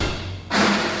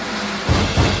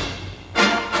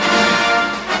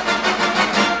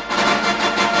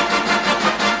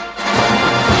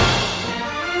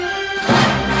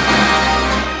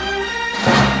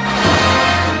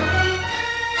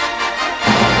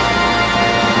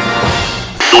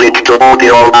Switch to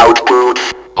audio output.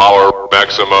 Power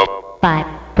maximum. 5,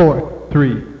 4,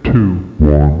 3, 2,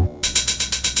 1.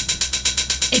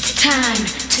 It's time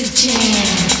to jam.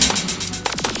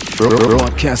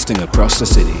 Broadcasting across the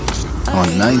city on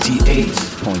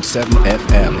 98.7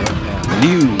 FM.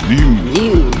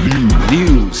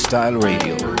 New Style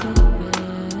Radio.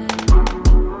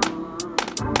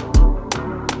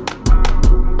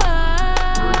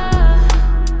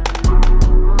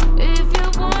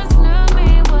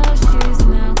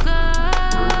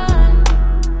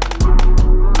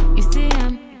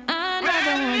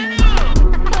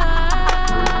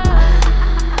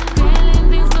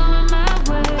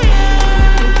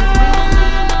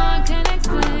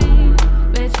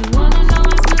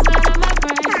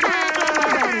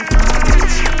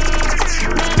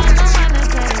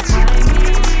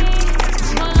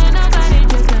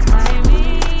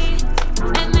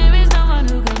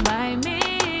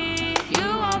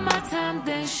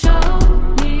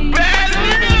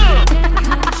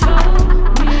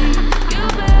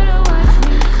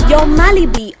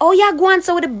 Oh, yeah, go on,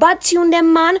 so with the bad tune,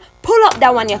 them man. Pull up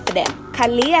that one here for them.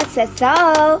 Kalia says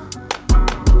so.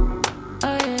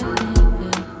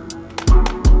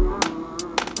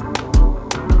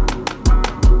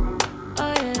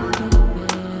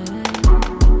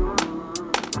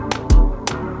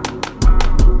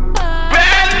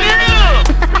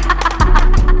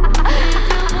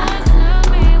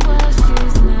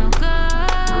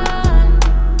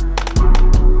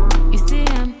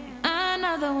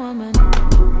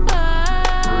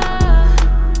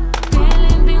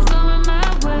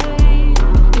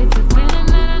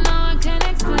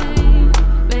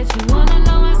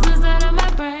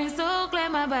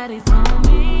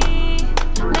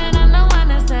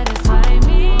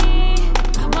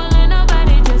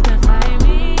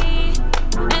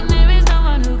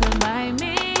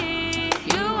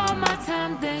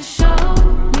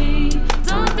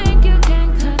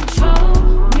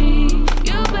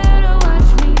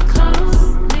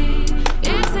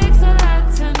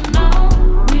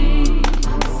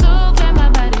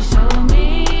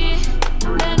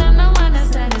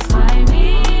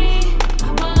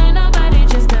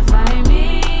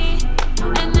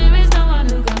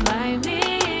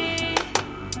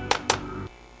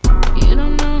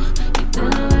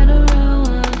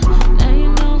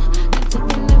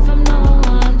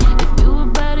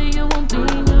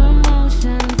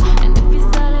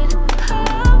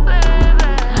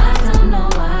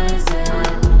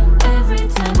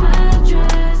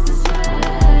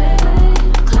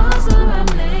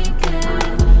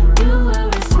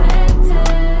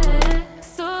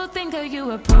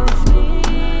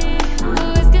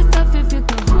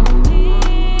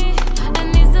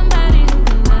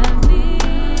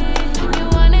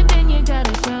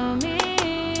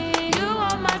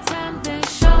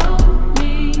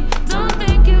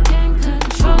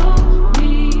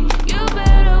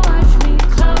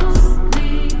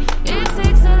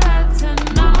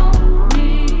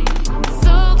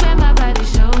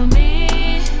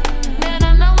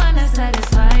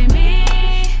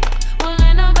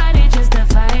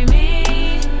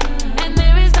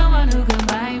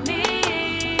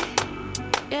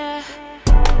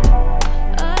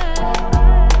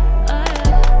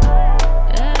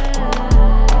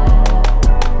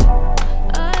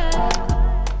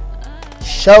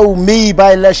 Show Me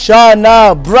by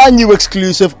Lashana, brand new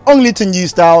exclusive, only to New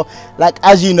Style. Like,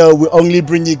 as you know, we only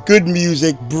bring you good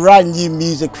music, brand new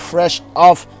music, fresh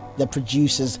off the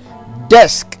producer's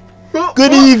desk.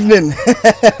 Good evening.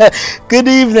 Good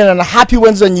evening and a happy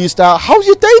Wednesday, New Style. How's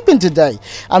your day been today?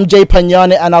 I'm Jay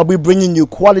Panyane and I'll be bringing you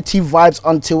quality vibes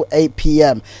until 8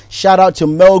 p.m. Shout out to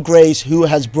Mel Grace who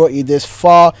has brought you this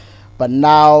far. But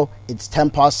now it's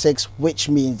 6:10, which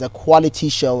means the quality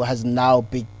show has now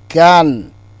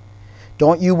begun.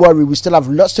 Don't you worry, we still have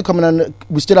lots coming on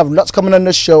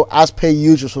the show as per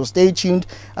usual. So stay tuned,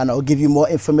 and I'll give you more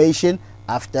information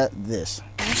after this.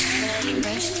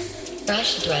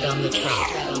 Fresh thread on the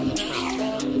track.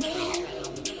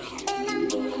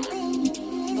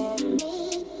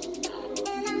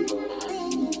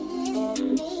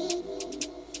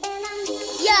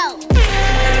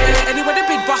 Anywhere the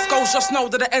big bus goes, just know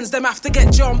that the ends them have to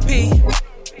get jumpy.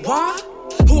 What?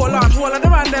 Hold on, the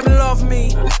man them love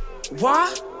me.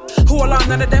 What? Hold on,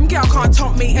 none of them girl can't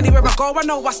taunt me. Anywhere I go, I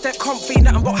know I step comfy.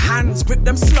 Nothing but hands, grip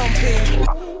them slumpy.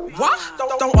 What?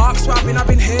 Don't ask where I've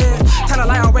been here. Tell a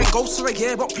lie, I went ghost for a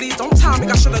year. But please don't tell me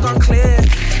I should have gone clear.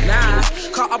 Nah,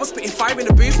 cause I was spitting fire in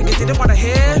the booth and they didn't wanna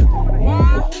hear.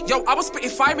 Yo, I was spitting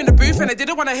fire in the booth and they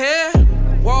didn't wanna hear.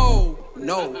 Whoa.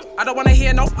 No, I don't wanna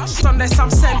hear no unless I'm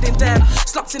sending them.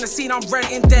 Sluts in the scene, I'm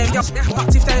renting them. Yeah,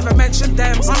 but if they ever mention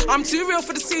them, I'm too real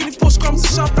for the scene. If push comes to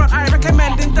shove, but I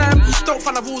recommending them. Don't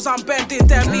follow rules, I'm bending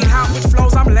them. Need help with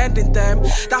flows, I'm lending them.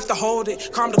 They have to hold it,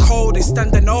 calm the coldest,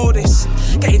 then they notice.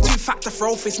 Getting too fat to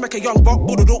throw fists, make a young buck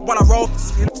boodled up while I roll.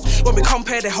 When we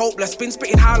compare, they're hopeless. Been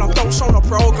spitting how long, don't show no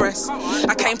progress.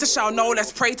 I came to shout no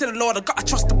less, pray to the Lord, I gotta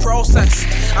trust the process.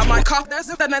 I might cuff this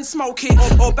and then smoke it,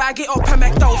 or bag it up and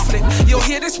make dough flip. You'll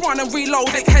hear this one and reload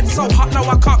it. Head so hot, no,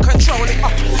 I can't control it.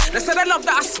 They said they love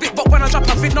that I spit, but when I drop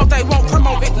a vid, no, they won't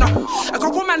promote it. No, a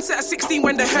couple man said at 16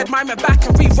 when they heard mine, went back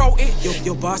and rewrote it.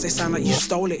 Your bars, they sound like you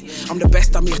stole it. I'm the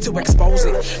best, I'm here to expose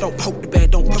it. Don't poke the bear,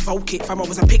 don't provoke it. If I'm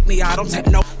always a pick me, I don't take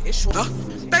no.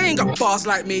 They ain't got bars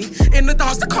like me. In the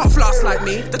dance, they can't floss like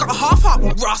me. They got a half heart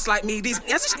with Ross like me. These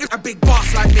yes, a big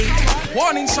boss like me.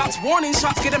 Warning shots,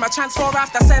 give them a chance for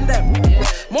after send them.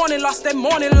 Morning lost,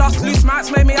 loose mats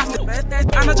made me after.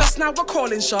 And I just now we're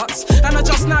calling shots, and I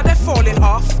just now they're falling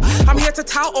off. I'm here to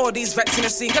tout all these vets in the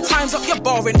scene. Your time's up, you're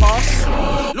boring boss.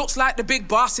 Looks like the big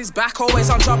boss is back, always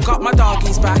on job, got my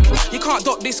doggies back. You can't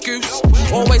duck this goose,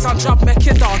 always on job, make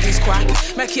your doggies quack.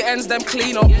 Make your ends them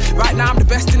clean up. Right now I'm the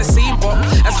best in the scene, but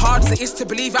as hard as it is to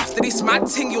believe after this mad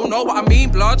thing, you'll know what I mean,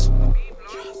 blood.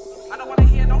 I don't wanna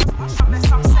hear no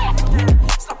unless I'm sending them.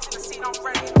 Stop in the scene, I'm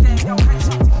ready there. Yo,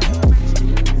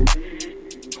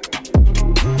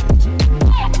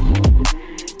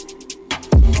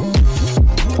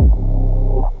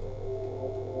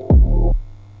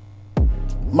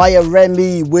 Maya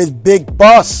Remy with Big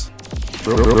Boss.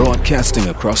 Broadcasting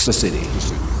across the city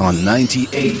on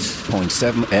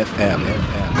 98.7 FM.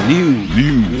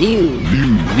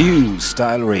 New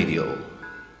Style Radio.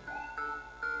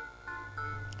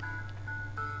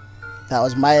 That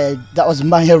was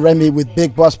Maya Remy with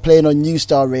Big Boss playing on New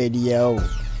Star Radio.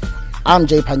 I'm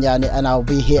Jay Panyani and I'll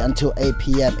be here until 8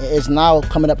 p.m. It is now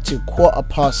coming up to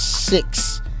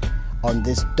 6:15 on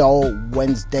this dull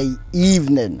Wednesday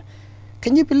evening.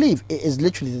 Can you believe it is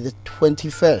literally the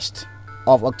 21st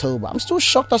of October? I'm still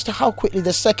shocked as to how quickly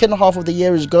the second half of the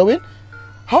year is going.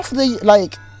 Half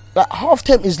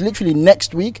term is literally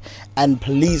next week, and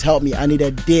please help me. I need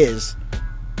ideas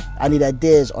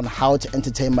on how to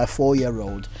entertain my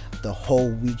 4-year-old the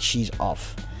whole week she's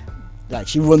off. Like,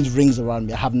 she runs rings around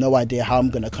me. I have no idea how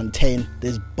I'm gonna contain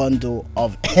this bundle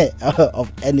of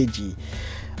of energy.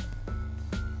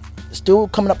 Still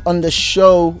coming up on the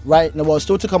show right now. Well,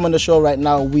 still to come on the show right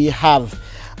now. We have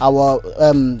our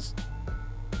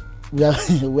we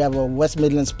have a West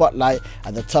Midlands spotlight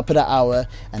at the top of the hour,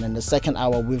 and in the second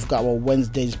hour we've got our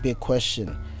Wednesday's big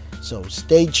question. So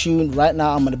stay tuned. Right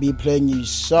now I'm going to be playing you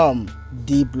some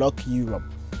D Block Europe.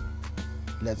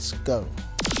 Let's go.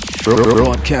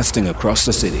 Broadcasting across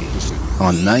the city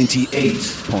on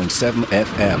 98.7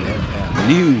 FM.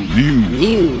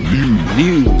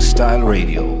 New Style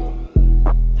Radio.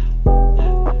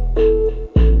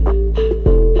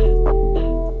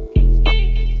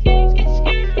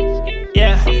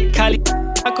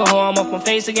 Alcohol, I'm off my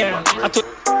face again. I took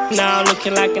now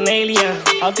looking like an alien.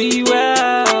 I'll do you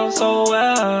well, so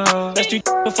well. Let's do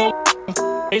before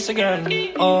face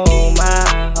again. Oh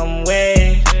my, I'm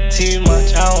way too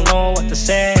much. I don't know what to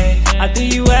say. I do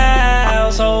you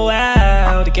well, so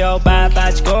well. The girl bad,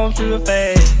 she going through a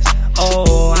phase.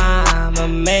 Oh, I'm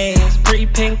amazed. Pretty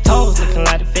pink toes, looking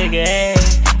like the figure 8.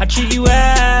 I treat you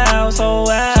well, so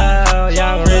well.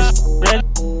 Young, rich, really.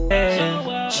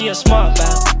 She a smart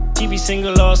bad. She be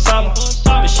single all summer,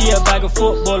 but she a bag of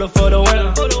footballer for the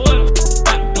winter.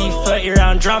 That be 30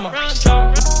 round drama.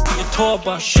 Your tour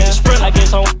bus, yeah. I get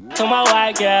some to my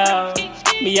white girl.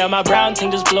 Me and my brown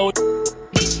thing just blow.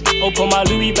 Open my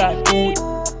Louis back, ooh.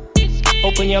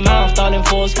 Open your mouth, darling,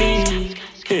 4 speed.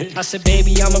 I said,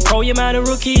 baby, I'm a pro, you man a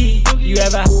rookie. You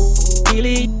ever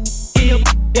really? You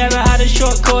ever had a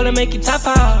short call and make you tap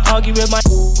out? Argue with my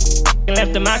and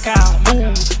left the Mac out.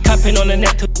 Ooh, capping on the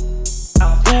neck to.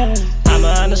 I'm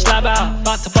on a slab out,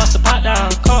 about to bust the pot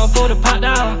down. Can't afford a pot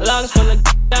down, lungs full of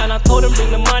down. I told him bring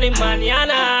the money,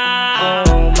 manana.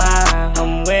 Oh my,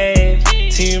 I'm way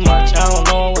too much, I don't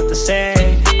know what to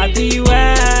say. I do you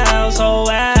well, so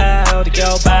well. The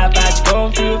girl bad, she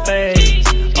going through a phase.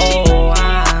 Oh,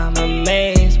 I'm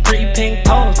amazed. Pretty pink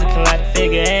toes, looking like the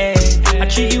figure 8. I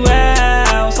treat you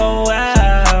well, so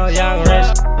well. Young,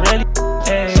 rich, really,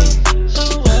 hey.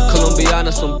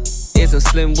 Colombiana, some and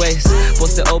slim waist.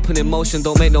 Bust it open in motion,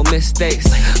 don't make no mistakes.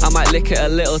 I might lick it a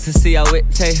little to see how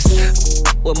it tastes.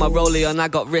 With my rollie on, I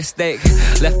got wrist ache.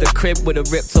 Left the crib with a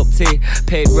ripped up tee.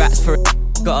 Paid rats for it,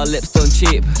 got her lips done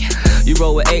cheap. You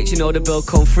roll with H, you know the bill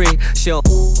come free. She don't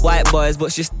white boys,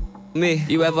 but she's me.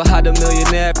 You ever had a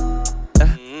millionaire?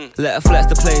 Let her flex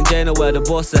the plain Jane or where the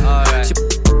boss at. She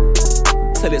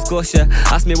till it's gosh, yeah.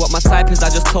 Asked me what my type is, I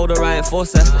just told her I ain't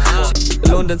force her. She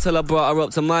London till I brought her up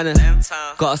to mine.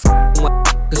 Got a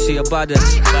cause she a baddie.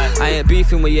 I ain't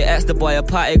beefing with your ex, the boy a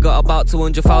party. Got about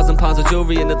 £200,000 of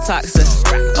jewelry in the taxi.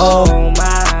 Oh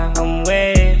my, I'm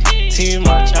way too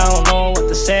much, I don't know what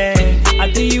to say.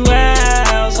 I do you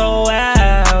well, so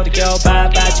well. The girl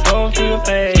bad, she going through a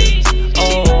phase.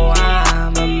 Oh,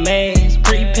 I'm amazed.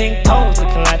 Pretty pink toes,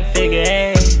 looking like a figure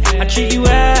eight. I treat you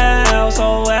well,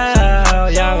 so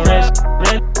well. Young, rich,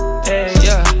 hey.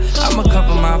 Yeah, I'ma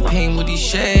cover my pain with these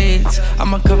shades.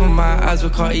 I'ma cover my eyes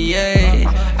with Cartier.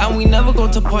 And we never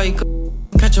go to party.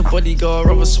 Catch a body, girl,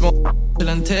 rubber smoke, chill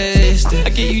and taste it. I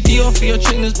get you D off for your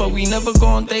trainers, but we never go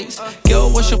on dates. Girl,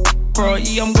 what's your bro?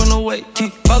 I'm gonna wait.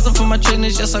 2,000 for my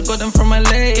trainers, yes, I got them from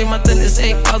LA. Gave my dentist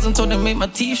 8,000, told them make my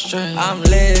teeth straight. I'm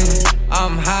lit,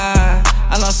 I'm high,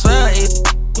 and I swear it's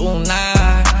all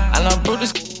night. And I brought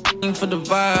this for the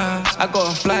vibes. I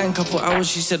got a flight in a couple hours,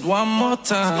 she said one more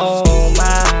time. Oh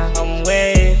my, I'm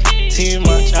way too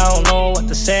much, I don't know what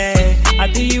to say. I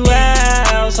do you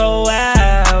well, so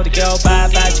well. The girl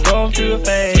bad, she going through a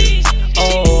phase.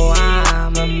 Oh,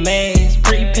 I'm amazed.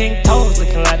 Pretty pink toes,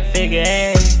 looking like a figure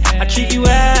eight. I treat you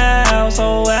well,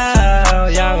 so well.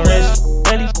 Young, rich,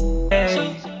 really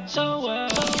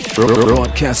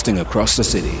Broadcasting across the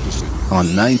city on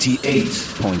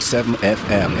 98.7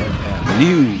 FM.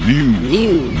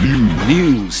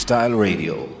 New Style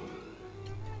Radio.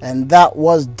 And that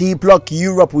was D Block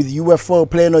Europe with UFO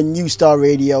playing on New Star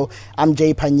Radio. I'm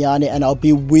Jay Pagnani and I'll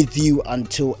be with you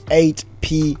until 8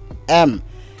 p.m.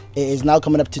 It is now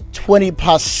coming up to 20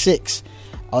 past 6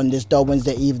 on this dull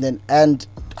Wednesday evening. And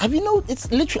have you know,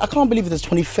 it's literally, I can't believe it's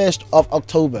 21st of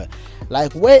October.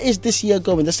 Like, where is this year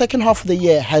going? The second half of the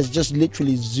year has just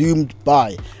literally zoomed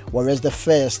by, whereas the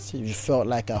first, it felt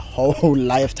like a whole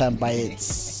lifetime by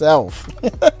itself.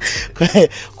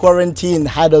 Quarantine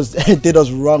did us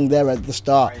wrong there at the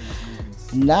start.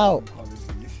 Now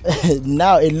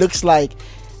it looks like,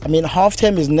 I mean, half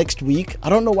term is next week. I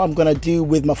don't know what I'm going to do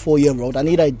with my 4-year-old. I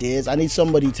need ideas. I need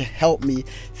somebody to help me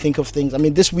think of things. I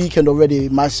mean, this weekend already,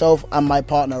 myself and my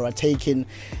partner are taking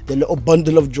the little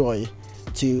bundle of joy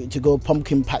to go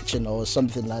pumpkin patching or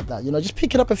something like that. You know, just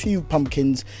picking up a few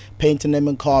pumpkins, painting them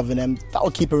and carving them. That will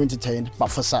keep her entertained.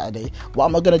 But for Saturday, what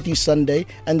am I going to do Sunday?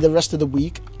 And the rest of the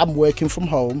week, I'm working from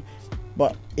home.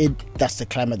 But that's the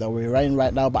climate that we're in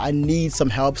right now. But I need some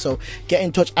help. So get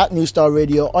in touch at New Star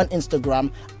Radio on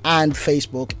Instagram and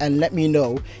Facebook and let me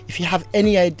know if you have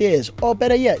any ideas. Or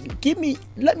better yet,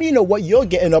 let me know what you're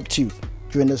getting up to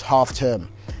during this half term.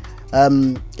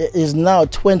 It is now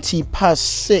 20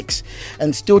 past 6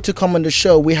 and still to come on the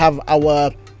show we have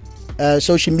our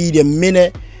social media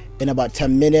minute in about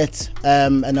 10 minutes,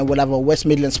 and then we'll have a West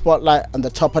Midland Spotlight on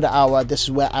the top of the hour. This is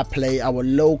where I play our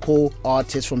local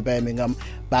artists from Birmingham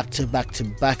back to back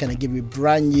and I give you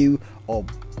brand new or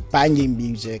banging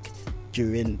music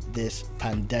during this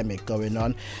pandemic going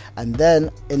on. And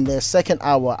then in the second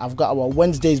hour I've got our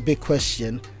Wednesday's big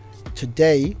question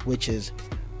today, which is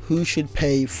who should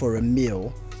pay for a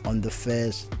meal on the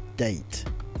first date?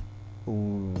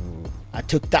 Ooh. I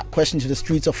took that question to the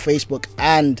streets of Facebook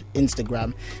and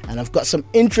Instagram, and I've got some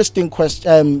interesting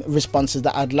responses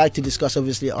that I'd like to discuss,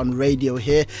 obviously, on radio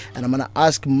here. And I'm going to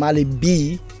ask Mali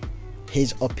B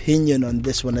his opinion on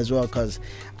this one as well, because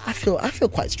I feel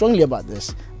quite strongly about this.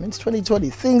 I mean, it's 2020.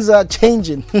 Things are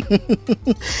changing.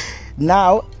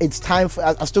 Now it's time for.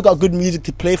 I still got good music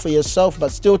to play for yourself,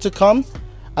 but still to come.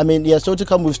 Still to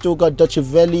come, we've still got Dutch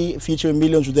Valley featuring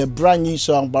Millions with their brand new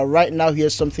song. But right now,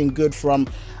 here's something good from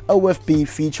OFB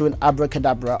featuring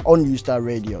Abracadabra on New Star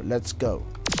Radio. Let's go.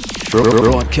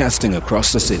 Broadcasting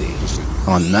across the city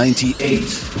on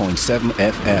 98.7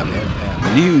 FM.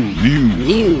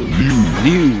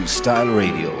 New Style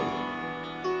Radio.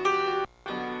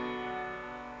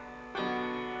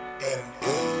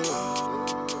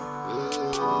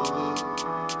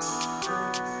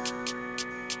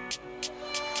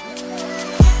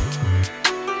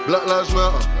 Black Lives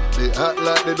Matter, they act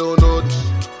like they don't know this.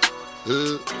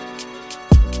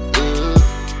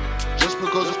 Just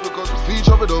because each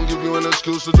other don't give you an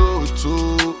excuse to do it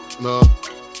too. No.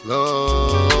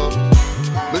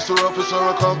 Mr. Officer,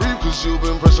 I can't breathe cause you've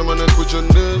been pressing my neck with your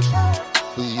knees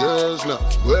for years now.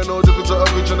 We're no different to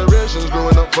other generations,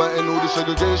 growing up fighting all the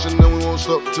segregation, and we won't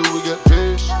stop till we get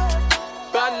peace.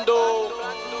 Bando.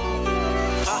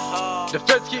 Haha. The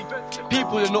feds keep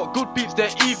people, they're not good peeps, they're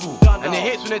evil. And they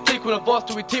hates when they take one of us,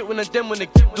 till we take one of them when they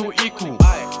do equal.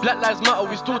 Black lives matter,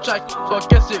 we still try, so I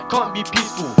guess it can't be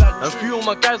peaceful. And few of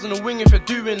my guys on the wing, if you're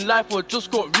doing life or just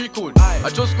got recalled. I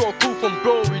just got a call from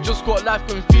bro, we just got life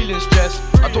going feeling stressed.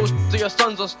 I told to your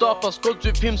son's a star, plus God's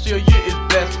with him, so your youth is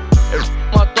blessed.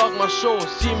 My dog, my show,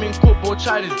 see him in court, bro,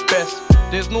 tried his best.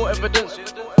 There's no evidence,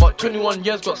 but 21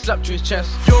 years got slapped to his chest.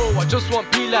 Yo, I just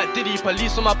want P like Diddy,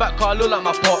 police on my back car, I look like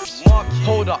my pops.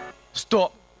 Hold up,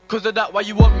 stop, cause of that, why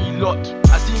you want me locked?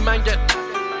 I see man get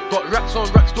got racks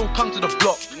on racks, don't come to the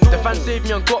block. The fans saved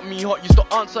me and got me hot, used to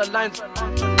answer lines.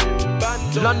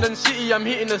 London City, I'm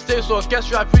hitting the stage, so I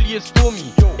guess rap really is for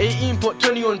me. 18 put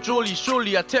 20 on Jolly,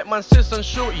 surely I take man sis and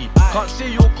shorty. Can't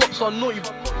say your cops are naughty.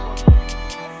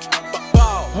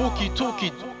 Walkie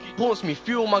talkie haunts me,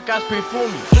 few of my guys pray for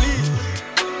me. Please.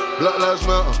 Black lives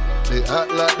matter, they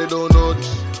act like they don't know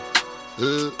this.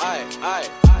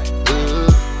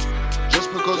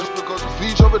 Just because of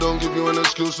each other don't give you an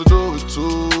excuse to do it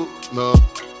too. No.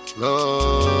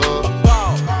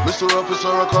 Mr. Officer,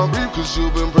 I can't breathe cause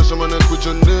you've been pressing my neck with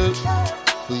your knees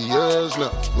for years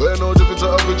now. We're no different to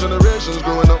other generations,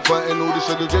 growing up fighting all this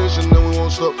segregation, and we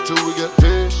won't stop till we get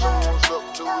peace.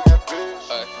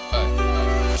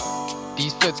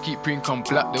 These feds keep bringing come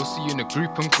black, they'll see you in a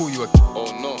group and call you a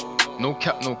oh no. No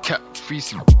cap, free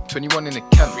sleep, 21 in a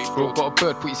can. Bro got a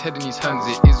bird, put his head in his hands,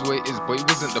 it is what it is, but it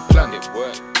wasn't the plan. It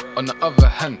worked. On the other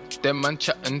hand, them man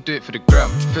chat and do it for the gram.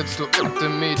 Feds still upped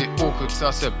and made it awkward, so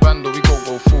I said bando, we go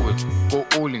forward. Go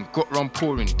all in, got run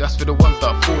pouring, that's for the ones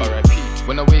that are falling. R.I.P.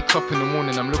 When I wake up in the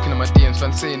morning, I'm looking at my DMs,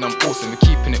 fans saying I'm awesome. We're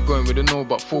keeping it going with a no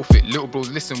but forfeit. Little bros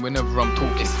listen whenever I'm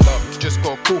talking. Just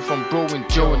got a call from bro and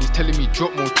Joe and he's telling me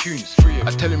drop more tunes.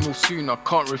 I tell him real soon, I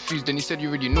can't refuse, then he said you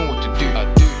already know what to do. I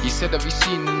do. He said have you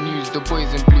seen the news, the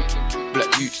boys in blue,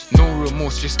 black youths, no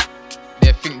remorse, just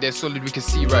they think they're solid, we can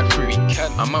see right through.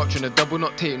 I'm out trying to double,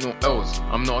 not take no L's.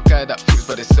 I'm not a guy that thinks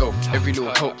by themselves. Every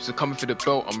little hope, so coming for the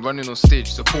belt. I'm running on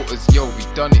stage, supporters, yo, we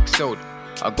done excelled.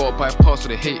 I gotta bypass all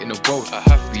the hate in the world.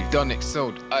 We done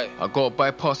excelled. I gotta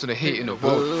bypass all the hate in the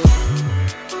world.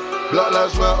 Black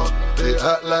lives matter, they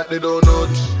act like they don't know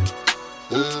this.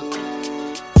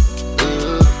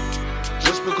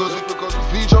 Just because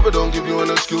of each other don't give you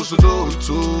an excuse to do it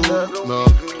too. No.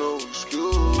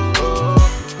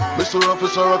 Mr.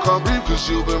 Officer, I can't breathe cause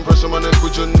you've been pressing my neck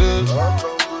with your knees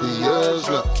for years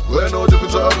now. We're no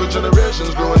different to other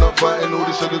generations, growing up fighting all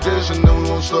this segregation, and we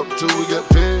won't stop till we get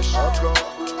peace.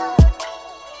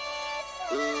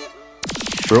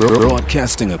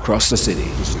 Broadcasting across the city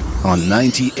on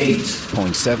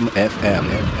 98.7 FM.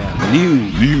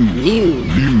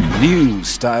 New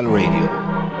Style Radio.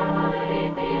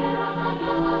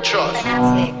 Trust.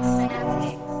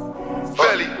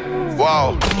 Belly.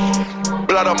 Wow.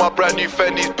 Blood on my brand new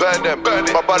Fendi's, burn them.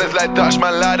 My brothers like Dutch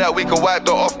man like that, we can wipe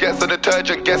that off, get some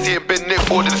detergent. Guess he ain't been nicked,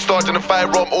 boarded the start in the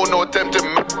firearm, or no attempted.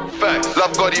 Facts.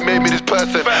 Love God, he made me this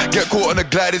person. Facts. Get caught on the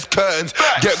gliders curtains.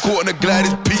 Facts. Get caught on the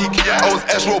gliders peak. Yeah. I was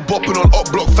S-roll bopping on up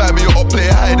block, find me or up play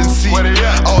hide and seek.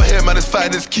 Out here man is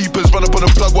finders keepers, run up on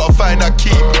the plug what I find I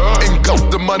keep. Income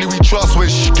the money we trust when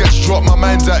shit gets dropped, my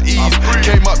mind's at ease.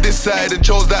 Came up this side and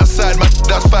chose that side, man,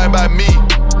 that's fine by me.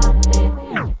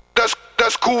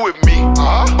 That's cool with me.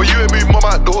 But you ain't move mum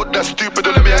out the hood, that's stupid,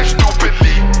 don't let me act stupidly.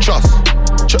 Trust.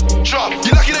 You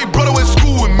lucky they brother went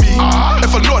school with me. If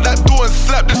I knock that door and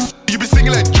slap this, you be singing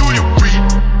like Junior Reed.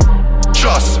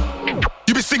 Trust.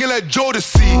 You be singing like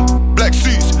Jodeci. Black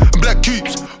suits and black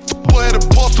coops. Boy had a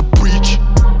pass to preach.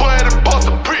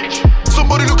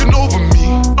 Somebody looking over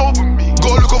me.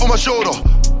 Gotta look over my shoulder.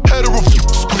 Head of review,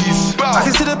 squeeze. I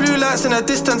can see the blue lights in the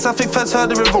distance, I think feds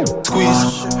heard the revolt.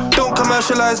 Squeeze. Don't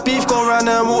commercialise beef, go around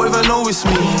there and won't even know it's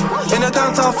me. In the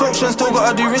downtown function, still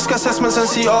gotta do risk assessments and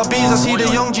CRBs. I see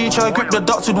the young G try grip the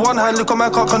dots with one hand, look on my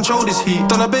car, control this heat.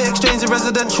 Done a bit exchange in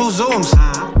residential zones.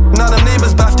 Now them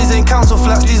neighbours baff, these ain't council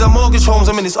flats, these are mortgage homes.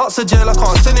 I'm in this Oxford jail, I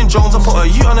can't send in drones. I put a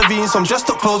U on a V in some dressed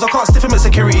up clothes, I can't stiff him at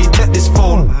security, check this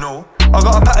phone. No. I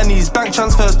got a pattern these bank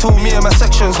transfers to me and my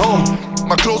section's home.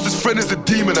 My closest friend is a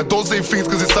demon. I don't say things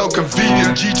cause it sound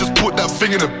convenient. G just put that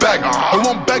thing in the bag. I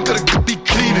want bank of the be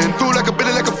cleaning. Feel like I've been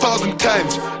it like 1,000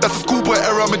 times. That's a schoolboy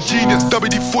error, I'm a genius.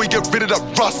 WD-40 get rid of that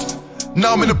rust.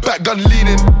 Now I'm in the back gun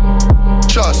leaning.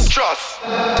 Trust.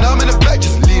 Now I'm in the back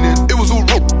just leaning. It was all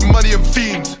rope, money and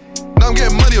fiends. Now I'm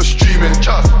getting money or streaming.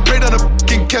 Trust. Pray down the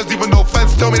f***ing Kevs even though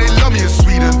fans tell me they love me in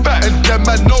Sweden. And them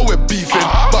man know we're beefing,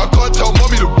 but I can't tell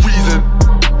mommy the reason.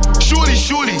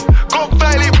 Surely, go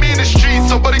violate me in the streets.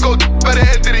 Somebody go by the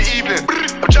end of the evening.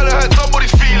 I'm trying to hurt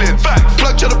somebody's feelings.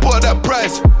 Plug trying to put out that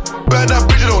price. Burn that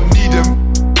bridge, I don't need him.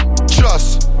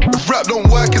 Trust. If rap don't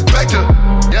work, it's back to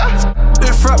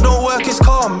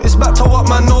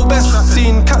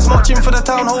Marching for the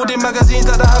town, holding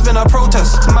magazines like they're having a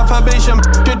protest. My probation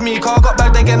good me, car got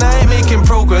back again, I ain't making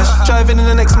progress. Driving in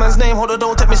the next man's name, hold on,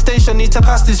 don't take me station, need to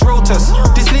pass this road test.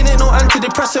 This lean ain't no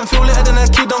antidepressant, feel lighter than a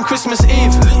kid on Christmas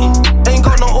Eve. Ain't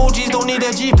got no OGs, don't need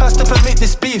their G-pass to permit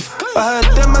this beef. I heard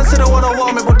them man said I wanna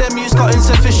warm it, but them youths got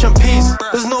insufficient peas.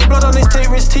 There's no blood on his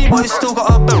terrorist tea, but it's still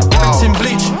got a rinse in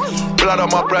bleach. Blood on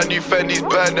my brand new Fendi's,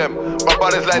 burn them. My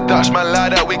brothers like Dutch man,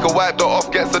 like that. We can wipe that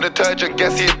off, get some detergent.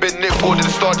 Guess he had been nipped, ordered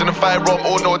the starch in the firearm,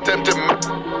 or no attempting.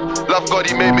 Love God,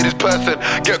 he made me this person.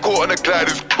 Get caught on the glide,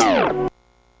 it's cool.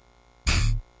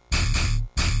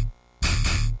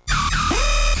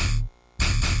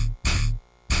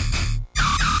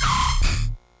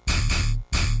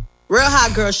 Real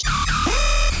hot girl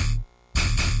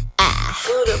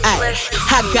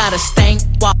I got a stank,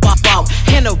 walk,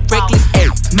 and a reckless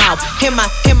mouth. Hear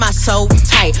my soul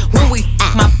tight. When we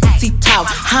my pussy talk,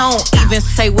 I don't even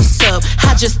say what's up.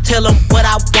 I just tell him what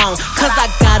I want. Cause I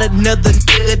got another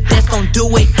nigga that's gon' do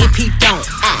it if he don't.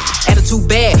 Attitude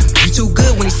bad, you too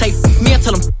good. When he say me, I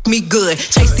tell him me good.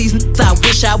 Chase these niggas, I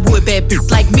wish I would. Bad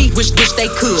bitch like me, wish they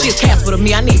could. She a Casper to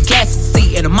me, I need glasses to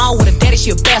see. And I'm all with a daddy,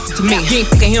 she a bastard to me. He ain't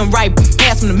fucking him right,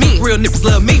 pass him to me. Real niggas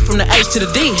love me from the H to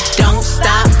the D. Don't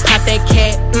stop, pop that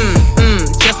cat,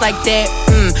 just like that,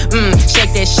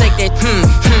 shake that,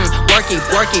 work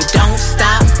it, don't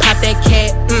stop, pop that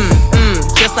cat,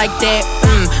 just like that,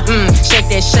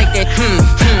 shake that,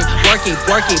 work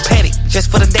it, petty, just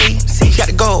for the day, see, she got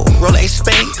to go, roll a ace of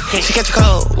spades, she catch a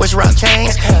cold, where's your rock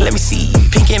chains, let me see,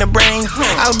 pink in the brain,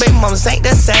 our baby mamas ain't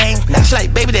the same, she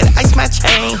like, baby, that ice my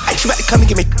chain, she about to come and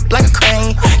give me like a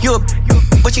crane, you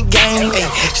what you game, ayy,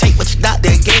 shake what your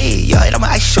doctor gave, yo, and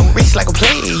I'ma ice your wrist like a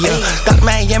player, Dr.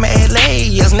 Miami,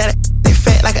 LA, now that they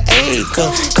fat like an acre,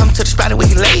 come to the spot and we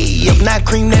can lay up, now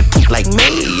cream that poop like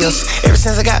mayors, ever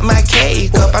since I got my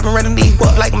cake up, I've been running these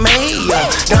up like mayor,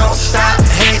 don't stop,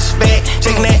 hatchback,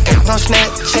 shaking that ass on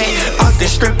Snapchat, off the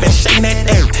strip and shaking that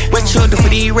ass, what you do for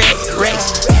these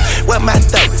racks, what my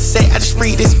throat say, I just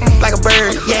free this like a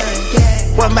bird, yeah,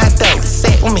 what my throat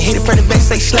say, when me hit it from the back,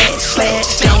 say slash,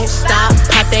 don't stop,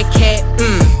 pop that cat,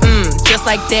 just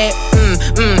like that,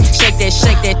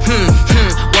 shake that,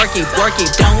 work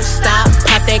it, don't stop,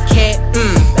 pop that cat,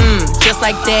 just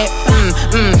like that,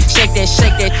 shake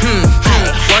that,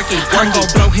 work it, I'm gon'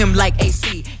 blow him like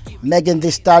AC. Megan Thee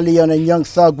Stallion and Young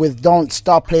Thug with Don't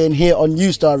Stop playing here on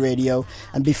New Star Radio.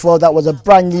 And before that was a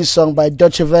brand new song by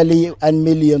Dutchavelli and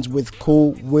Millions with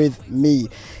Cool With Me.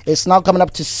 It's now coming up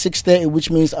to 6:30,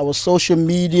 which means our social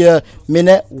media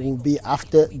minute will be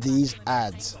after these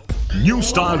ads. New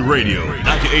Star Radio,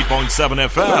 98.7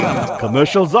 FM.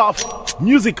 Commercials off,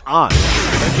 music on.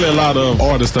 They play a lot of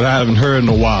artists that I haven't heard in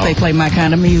a while. They play my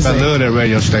kind of music. I love that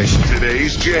radio station.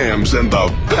 Today's jams and the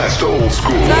best old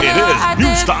school. It is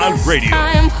New Star Radio.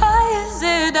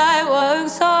 I work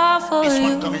so hard for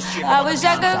you. I wish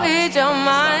I could read your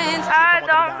mind. I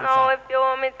don't know if you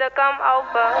want me to come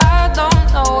over. I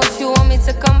don't know if you want me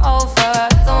to come over.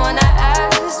 Don't wanna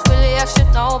ask, really I should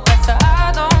know better.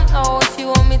 I don't know if you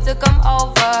want me to come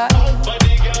over.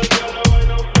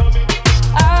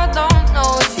 I don't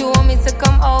know if you want me to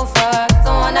come over.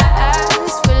 Don't wanna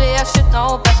ask, really I should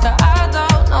know better. I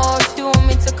don't know if you want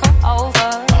me to come over.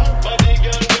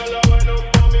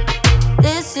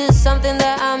 This is something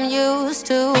that I'm used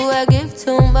to. I give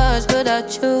too much, but I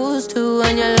choose to.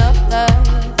 And you love that,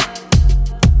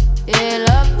 yeah, you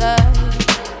love that.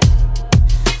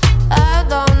 I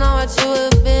don't know what you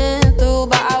have been through,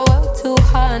 but I work too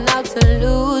hard not to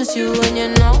lose you. And you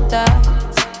know that,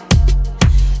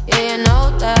 yeah, you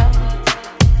know that.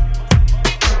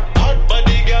 Hot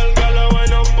body girl, I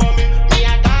wind up for me. Me a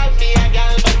call for a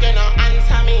girl, but you don't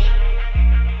answer me.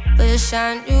 Wish I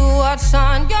knew what's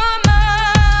on your mind.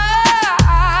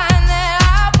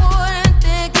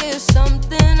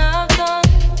 Something I've done.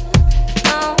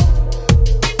 No.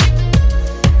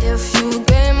 If you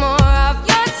gave more of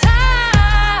your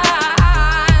time,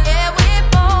 yeah, we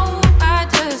both might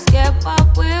just get what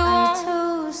we want. I'm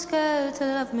too scared to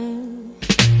love me.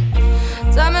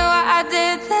 Tell me what I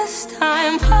did this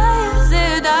time. Why is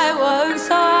it I work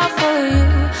so hard for you?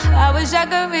 I wish I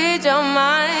could read your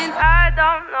mind. I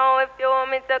don't know if you want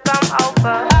me to come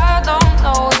over. I don't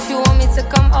know if you want me to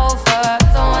come over.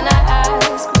 Don't wanna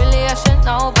ask, really I should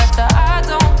know better. I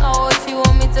don't know if you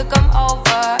want me to come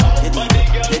over.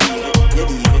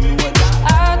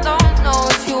 I don't know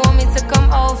if you want me to come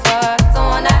over. Don't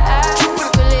wanna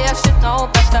ask, really I should know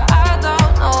better. I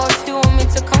don't know if you want me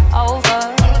to come over.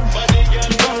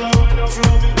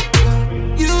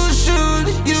 You should,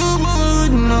 you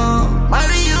would know.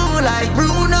 Marry you like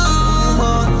Bruno.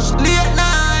 Late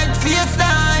night,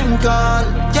 FaceTime call.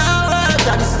 Can't work,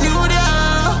 I just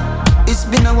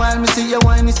while, me see your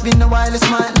wine, it's been a while,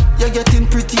 smile. You're getting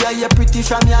prettier, you're pretty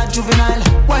from your juvenile.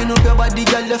 Wine up your body,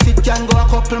 girl, your feet can go a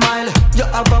couple mile. You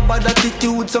have a bad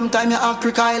attitude, sometimes you act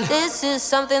crocodile. This is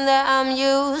something that I'm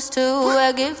used to.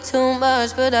 I give too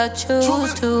much, but I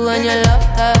choose to. And you love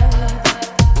that.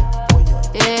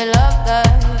 Yeah, you love that.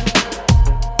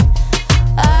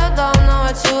 I don't know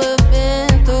what you have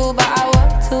been through, but I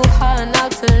work too hard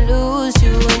not to lose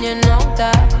you. And you know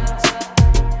that.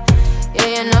 Yeah,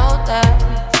 you know that.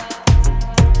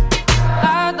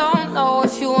 I don't know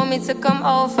if you want me to come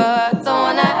over. I don't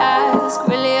wanna ask,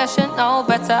 really I should know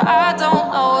better. I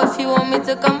don't know if you want me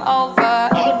to come over.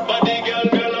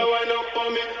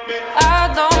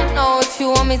 I don't know if you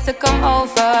want me to come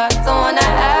over. I don't wanna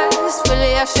ask,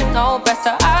 really I should know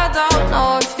better. I don't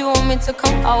know if you want me to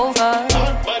come over.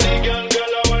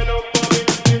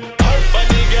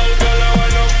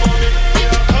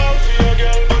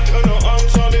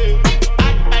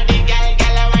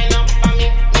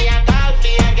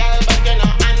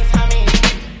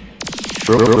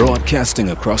 Broadcasting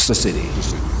across the city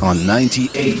on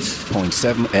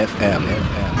 98.7 FM.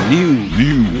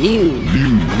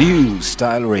 New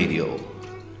Style Radio.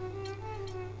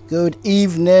 Good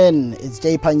evening. It's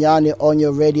Jay Panyani on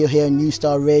your radio here on New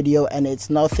Star Radio, and it's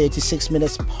now 36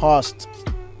 minutes past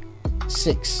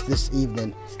 6 this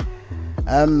evening.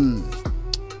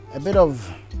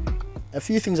 A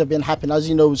few things have been happening. As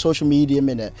you know, with social media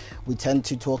minute, we tend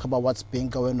to talk about what's been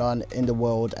going on in the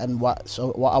world and what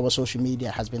our social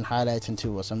media has been highlighting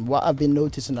to us. And what I've been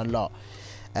noticing a lot,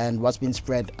 and what's been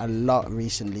spread a lot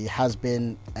recently, has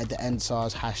been the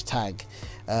EndSARS hashtag.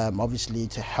 Obviously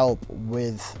to help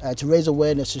with to raise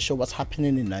awareness to show what's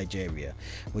happening in Nigeria,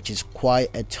 which is quite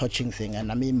a touching thing.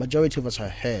 And I mean, majority of us are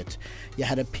hurt. You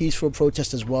had a peaceful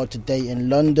protest as well today in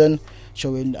London,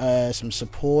 showing some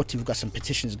support. We've got some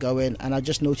petitions going, and I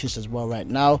just noticed as well right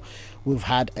now we've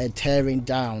had a tearing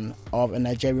down of a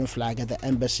Nigerian flag at the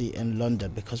embassy in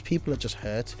London, because people are just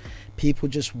hurt. People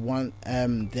just want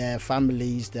their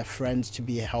families, their friends to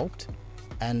be helped,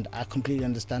 and I completely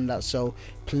understand that. So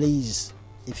please,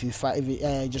 if you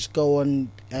just go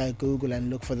on Google and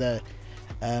look for the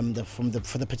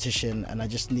petition, and I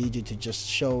just need you to just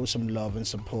show some love and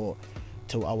support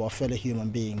to our fellow human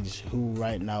beings who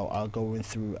right now are going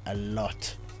through a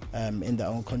lot in their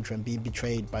own country and being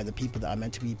betrayed by the people that are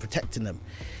meant to be protecting them,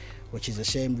 which is a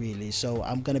shame really. So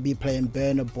I'm going to be playing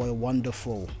Burna Boy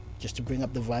Wonderful just to bring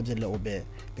up the vibes a little bit,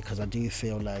 because I do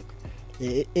feel like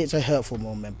it's a hurtful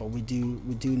moment, but we do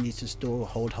need to still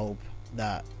hold hope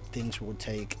that things will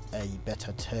take a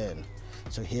better turn.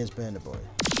 So here's Burna Boy.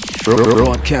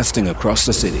 Broadcasting across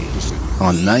the city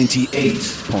on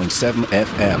 98.7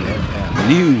 FM.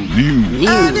 New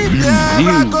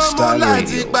Style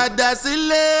Radio.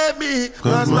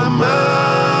 Cause my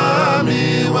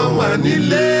mommy won't want to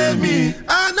let me.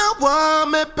 I know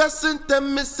one me person tell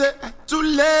me say I'm too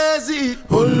lazy.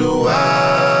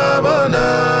 Oluwa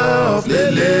bona of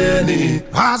leleni.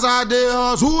 As I dey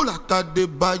hustle like I dey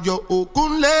buy your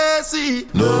okun lazy.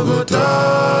 No go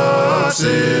talk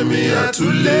say me I'm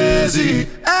too lazy.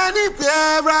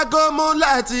 Anywhere I go mo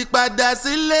lati pada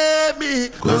sílé mi.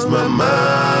 Cause my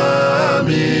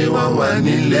mommy won't want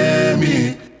to let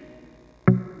me.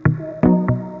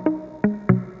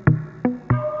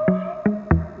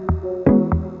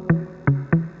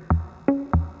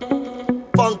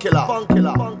 Funkilla.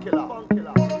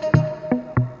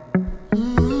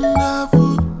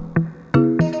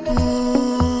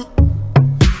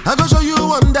 I go show you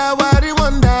wonder what it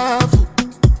wonderful.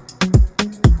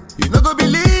 You no go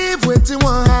believe wetin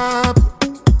wan happen.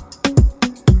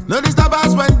 No disturb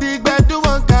us when the bed do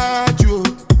one catch you.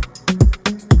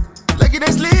 Like you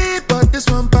dey sleep, but this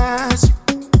one pass you.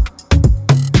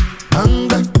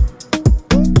 Hunger.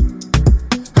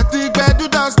 At the bed do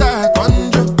don't start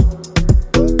conjure.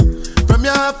 From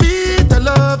your feet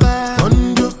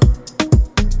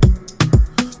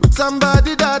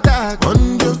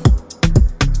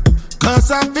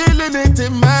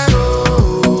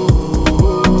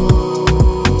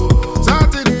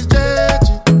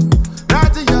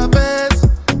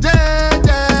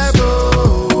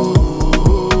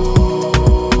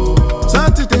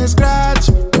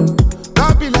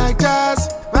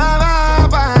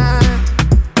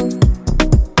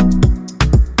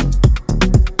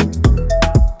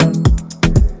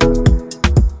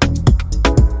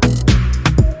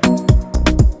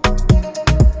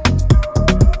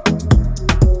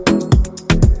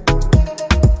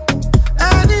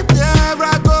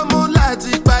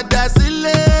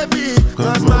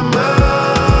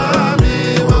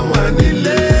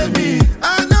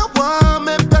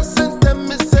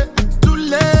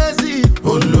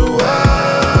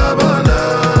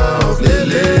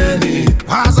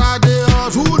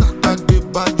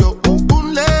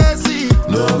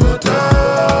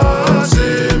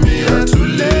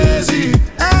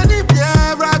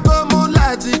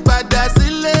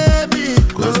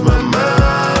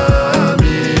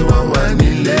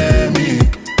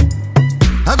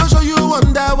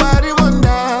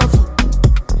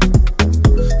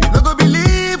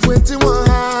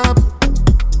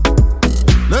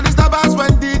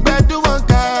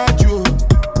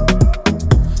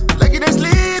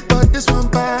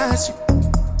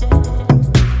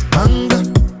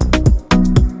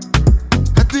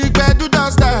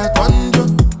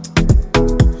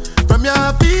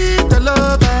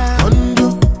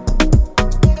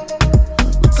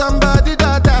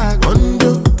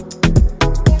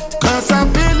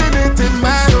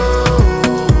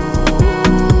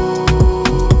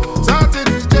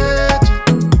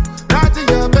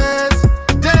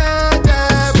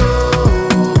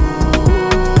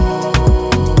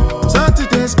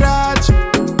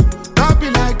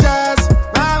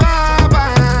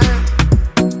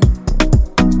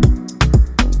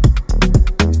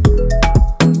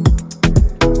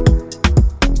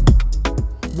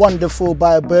Wonderful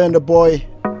by Burna Boy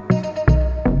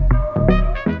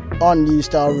on New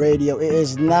Style Radio. It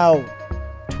is now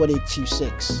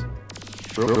 22:06.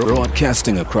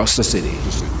 Broadcasting across the city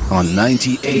on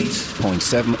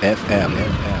 98.7 FM.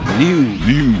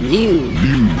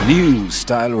 New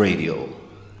Style Radio.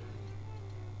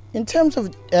 In terms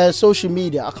of social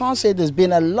media, I can't say there's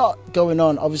been a lot going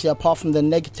on, obviously, apart from the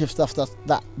negative stuff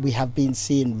that we have been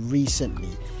seeing recently.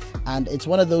 And it's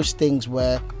one of those things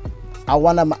where I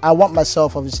want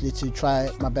myself, obviously, to try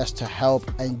my best to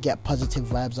help and get positive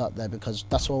vibes out there, because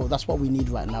that's what we need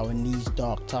right now in these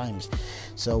dark times.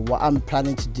 So what I'm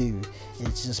planning to do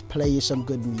is just play you some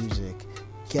good music,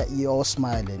 get you all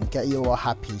smiling, get you all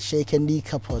happy, shake a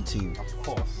kneecap or two. Of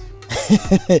course.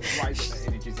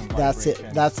 That's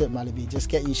it, Malibu. Just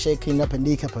get you shaking up a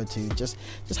kneecap or two. Just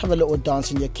have a little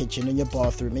dance in your kitchen, in your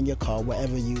bathroom, in your car,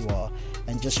 wherever you are,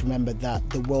 and just remember that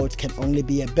the world can only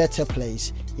be a better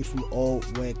place if we all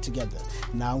work together.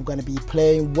 Now I'm going to be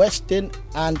playing Weston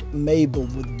and Mabel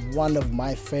with one of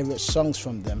my favorite songs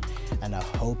from them, and I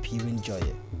hope you enjoy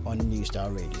it on New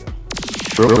Style Radio.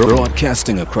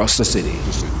 Broadcasting across the city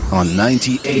on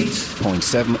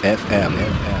 98.7 FM.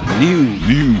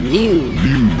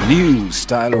 New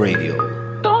Style Radio.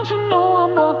 Don't you know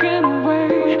I'm walking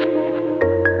away?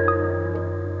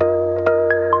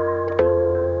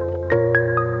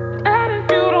 And if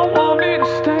you don't want me to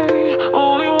stay,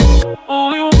 only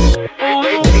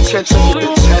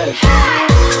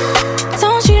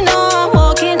Don't you know I'm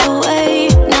walking away?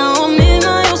 Now I'm in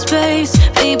my own space.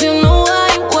 Baby, you know I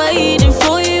ain't waiting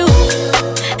for you.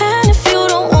 And if you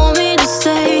don't want me to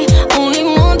stay, only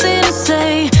one thing to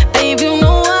say. Baby, you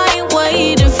know I ain't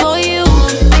waiting for you.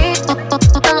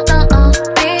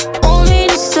 Want me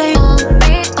to stay?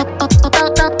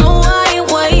 No, I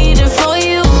ain't waiting for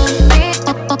you.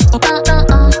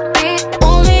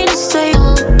 Want me to stay?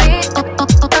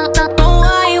 No, I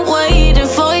ain't waiting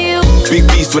for you. Big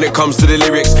beast when it comes to the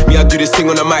lyrics. Me, I do this thing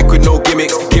on the mic with no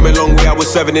gimmicks. Came a long way, I was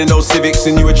serving in those civics.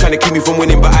 And you were trying to keep me from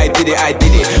winning, but I did it.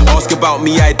 Ask about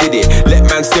me, I did it. Let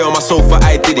man stay on my sofa,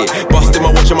 I did it. Busting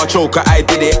my watch and my choker, I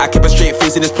did it. I kept a straight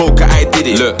face in this poker, I did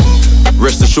it. Look,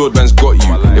 rest assured man's got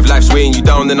you. If life's weighing you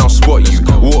down, then I'll spot you.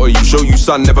 Water you, show you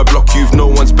sun, never block you. If no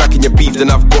one's backing your beef, then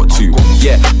I've got to.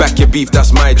 Yeah, back your beef,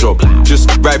 that's my job. Just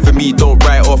ride for me, don't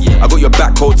write off. I got your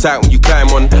back hold tight when you climb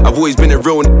on. I've always been a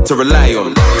real to rely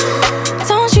on.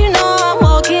 Don't you know I'm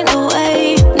walking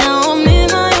away? Now I'm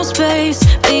in my own space.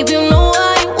 Baby, you know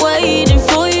I ain't waiting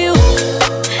for you.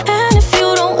 And if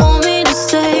you don't want me to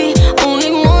stay,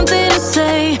 only one thing to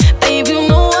say. Baby, you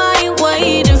know I ain't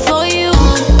waiting for you.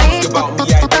 Ask about me,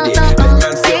 I did it. Let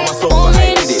man stay on my sofa,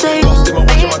 I did it. Lost in my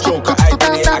watch and my choker, I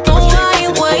did it. I kept a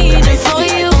straight face in this poker,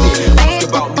 I did it. Ask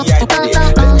about me, I did it.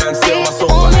 Let man stay on my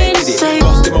sofa, I did it.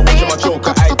 Lost in my watch and my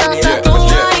choker, I did it.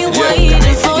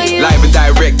 Live and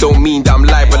direct don't mean that I'm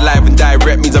live, but live and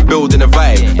direct means I'm building a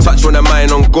vibe. Touch on a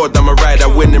mind on God, I'm a ride. I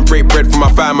win and break bread for my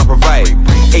fam, I provide.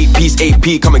 8-piece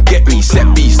AP, come and get me. Set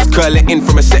beast, curl it in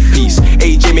from a set piece.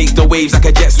 AJ makes the waves like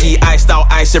a jet ski. Iced out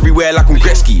ice everywhere like I'm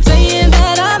Gretzky. Saying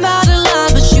that I'm out of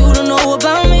line, but you don't know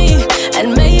about me.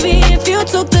 And maybe if you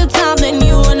took the time, then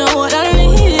you would know what I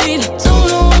need. Don't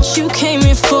know what you came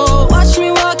here for. Watch me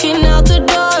walking out the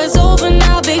door. It's over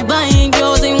now, big buying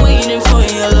girls ain't waiting for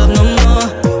your love no more.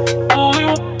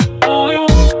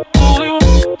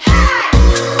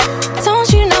 Don't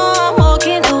you know I'm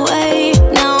walking away?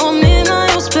 Now I'm in my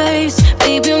own space.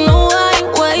 Baby, you know I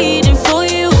ain't waiting for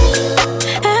you.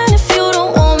 And if you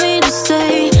don't want me to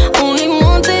stay, only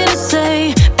one thing to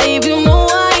say. Baby, you know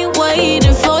I ain't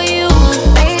waiting for you.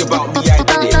 Ask about me, I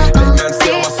did it. Let man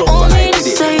stay on my sofa, I did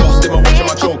it. Lost in my watch and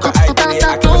my choker, I did it.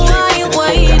 I kept a straight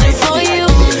face in this poker, I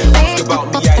did it. Ask about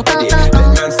me, I did it. Let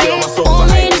man stay on my sofa,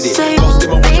 I did it. Lost in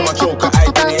my watch and my choker, I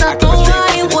did it. I kept a straight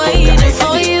face in this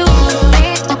poker, I did it.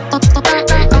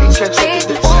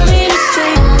 Want me to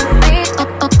stay?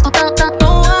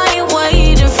 No, I ain't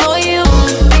waiting for you.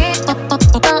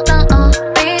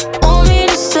 Want me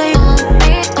to stay?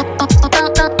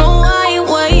 No, I ain't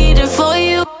waiting for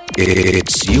you.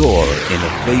 It's your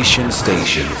innovation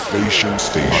station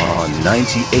on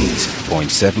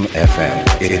 98.7 FM.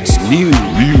 It's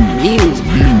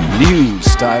New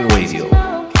Style Radio.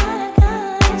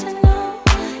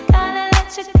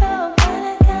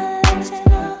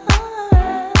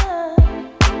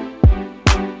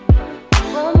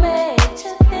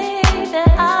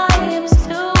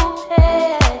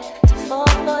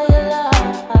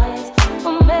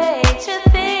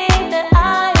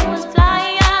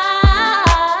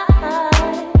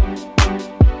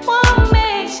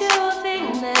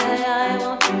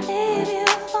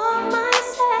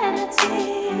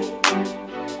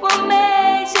 What made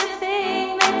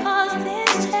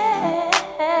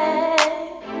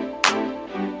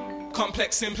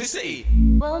next simplicity.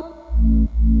 What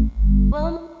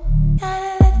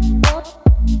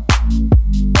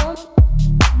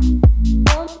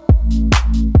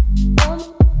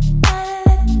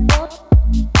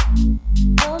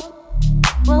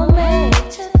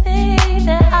makes you think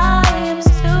that I am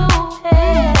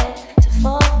stupid to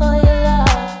fall for your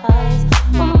lies?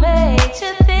 What makes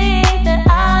you think that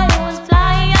I was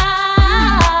blind?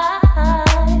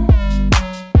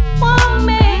 What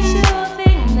makes you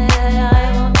think that I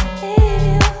won't leave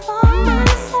you for my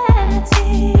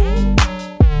sanity?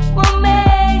 What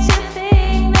makes you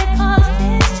think that caused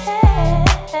this change?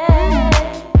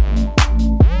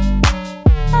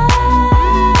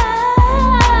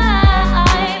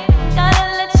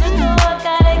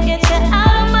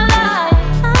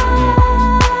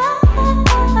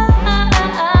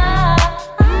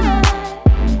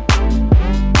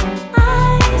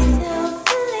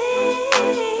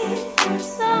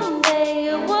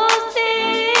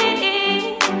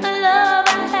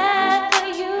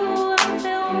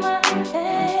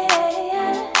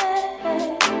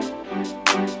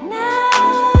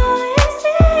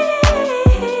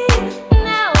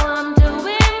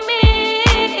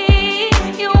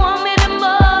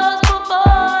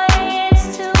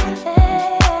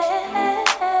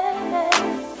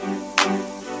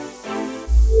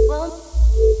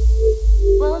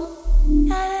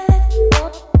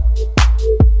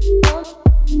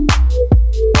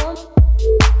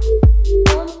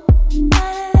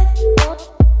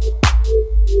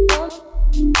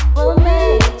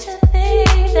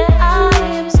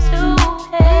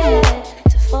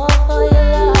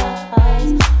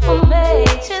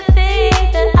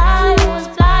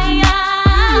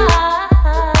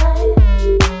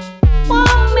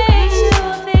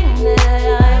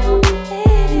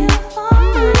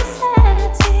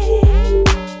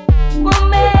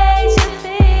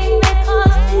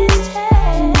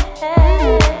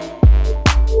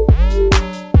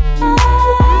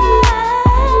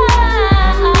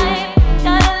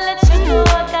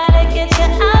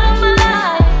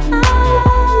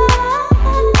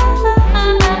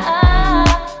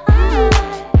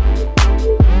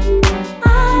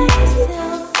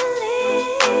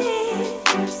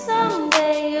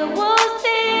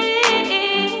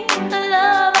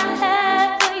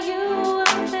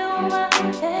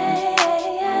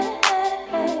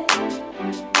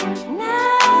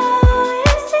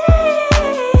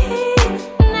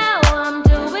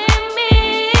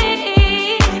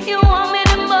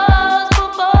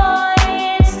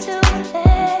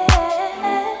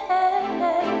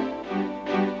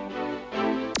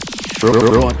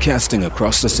 Broadcasting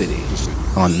across the city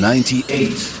on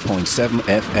 98.7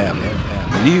 FM.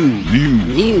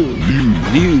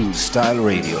 New Style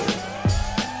Radio.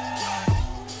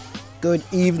 Good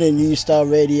evening, New Style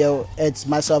Radio. It's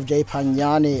myself, Jay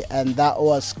Panyani, and that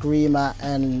was Screamer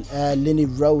and Linny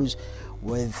Rose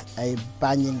with a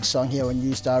banging song here on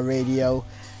New Style Radio.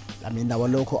 I mean, our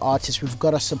local artists, we've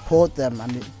got to support them. I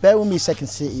mean, bear with me, Second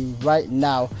City, right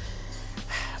now.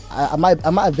 I might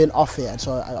have been off it,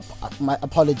 so my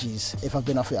apologies if I've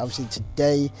been off it. Obviously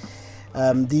today,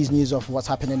 these news of what's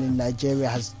happening in Nigeria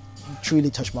has truly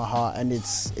touched my heart, and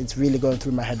it's really going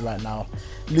through my head right now,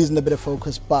 losing a bit of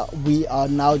focus. But we are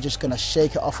now just gonna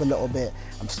shake it off a little bit.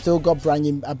 I've still got brand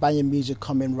new music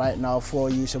coming right now for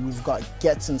you. So we've got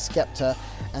Gets and Skepta,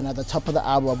 and at the top of the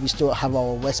hour we still have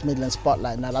our West Midland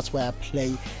Spotlight. Now that's where I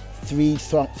play three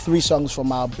songs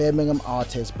from our Birmingham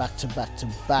artists back to back to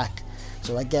back.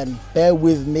 So again, bear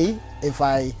with me if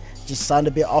I just sound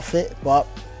a bit off it, but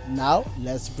now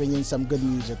let's bring in some good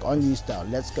music on New Style.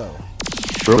 Let's go.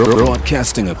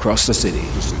 Broadcasting across the city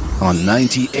on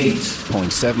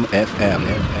 98.7 FM.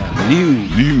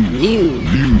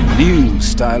 New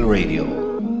Style Radio.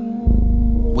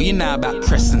 We now about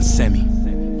Preston Semi.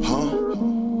 Huh?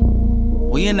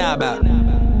 We now about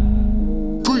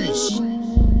Grease.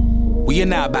 We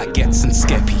now about Gets and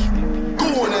Skeppy.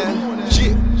 Go on then.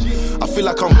 Shit. I feel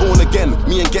like I'm born again.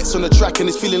 Me and Gets on the track and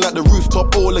it's feeling like the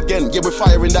rooftop all again. Yeah, we're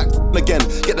firing that again.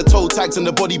 Get the toe tags and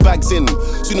the body bags in.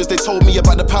 Soon as they told me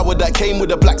about the power that came with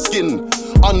the black skin,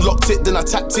 unlocked it, then I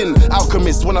tapped in.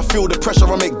 Alchemist, when I feel the pressure,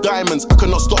 I make diamonds. I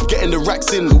cannot stop getting the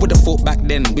racks in. Who would've thought back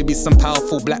then we'd be some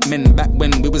powerful black men? Back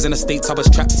when we was in the States, I was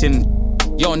trapped in.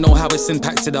 Y'all know how it's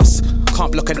impacted us.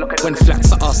 Can't block it when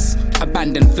flats are us.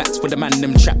 Abandoned flats with a man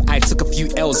them trap. I took a few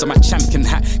L's on my champion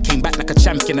hat. Came back like a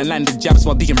champion and landed jabs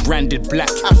while being branded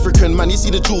black. African man, you see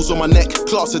the jewels on my neck.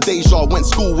 Class of Deja, went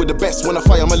school with the best. When I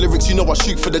fire my lyrics, you know I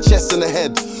shoot for the chest and the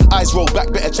head. Eyes roll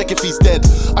back, better check if he's dead.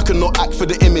 I cannot act for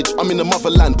the image. I'm in the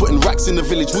motherland, putting racks in the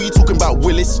village. What you talking about,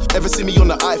 Willis? Ever see me on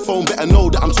the iPhone? Better know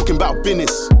that I'm talking about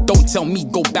business. Don't tell me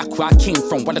go back where I came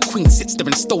from, while the queen sits there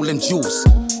in stolen jewels.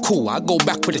 Cool, I go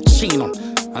back with a chain on.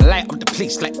 I light up the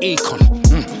place like Akon.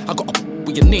 I got a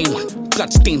with your name on.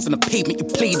 Blood stains on the pavement you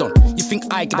played on. You think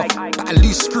I give a but I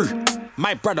lose screw.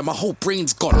 My brother, my whole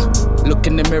brain's gone. Look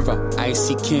in the mirror, I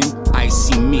see king, I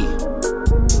see me.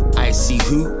 I see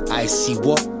who, I see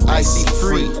what, I see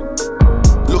free.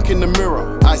 Look in the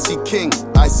mirror, I see king,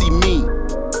 I see me.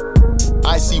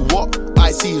 I see what,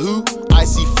 I see who, I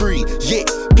see free. Yeah,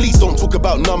 please don't talk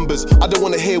about numbers. I don't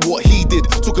wanna hear what he did.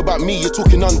 Talk about me, you're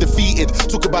talking undefeated.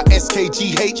 Talk about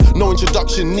SKGH, no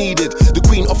introduction needed. The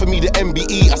queen offered me the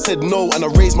MBE, I said no and I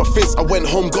raised my fist. I went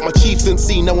home, got my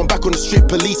chieftaincy. Now I'm back on the strip.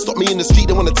 Police stop me in the street,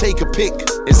 they wanna take a pic.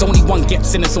 There's only one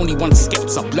gets and there's only one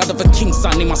Skepta. Blood of a king,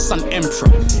 son, name my son Emperor.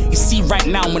 You see right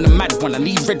now I'm on a mad one. I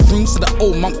need red rooms to the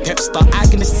old monk Pepster. I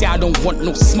gonna say I don't want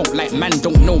no smoke, like man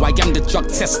don't know. I am the drug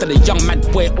tester, the young mad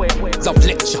boy. Love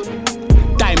lecture.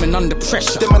 Diamond under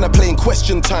pressure. Them man are playing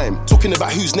question time, talking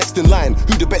about who's next in line,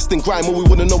 who the best in grime. All we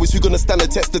wanna know is who gonna stand the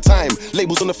test of time.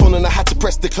 Labels on the phone and I had to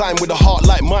press decline with a heart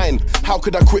like mine. How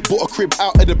could I quit? Bought a crib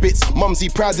out of the bits. Mumsy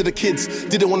proud of the kids.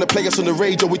 Didn't wanna play us on the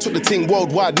radio. We took the thing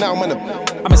worldwide. Now man,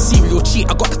 I'm a serial cheat.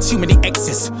 I got too many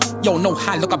exes. Yo, no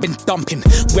high, look, I've been dumping.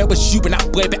 Where was you when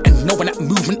that boy better know when that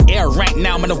movement air right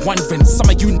now? Man, I'm wondering. Some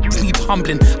of you need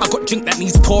humbling. I got drink that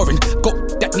needs pouring.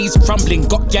 Got that needs crumbling.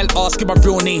 Got gal asking my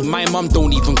real name. My mum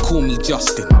don't even call me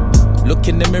Justin. Look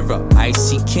in the mirror, I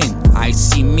see king, I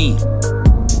see me.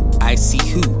 I see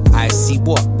who, I see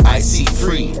what, I see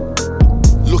free.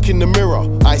 Look in the mirror,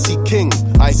 I see king,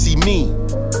 I see me.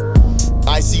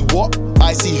 I see what,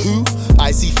 I see who,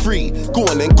 I see free. Go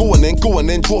on then, go on then, go on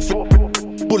then, draw for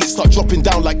bullets start dropping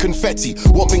down like confetti.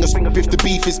 One thing if the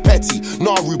beef is petty.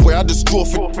 Nah, rude boy, I just draw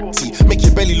for make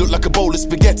your belly look like a bowl of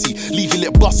spaghetti. Leave your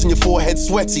lip bust and your forehead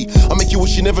sweaty. I make you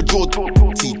wish you never draw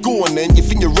tea. Go on then, you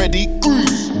think you're ready?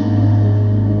 Cruise.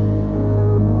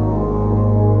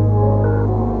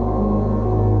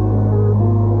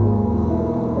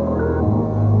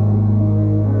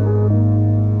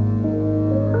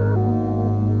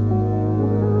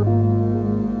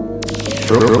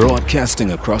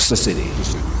 Broadcasting across the city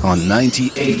on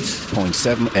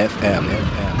 98.7 FM.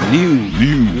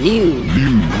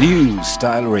 New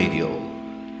Style Radio.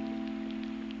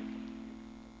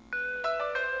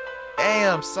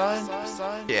 Damn, son.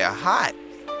 Yeah, hot.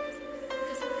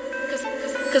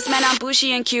 Cause man, I'm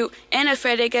bougie and cute, ain't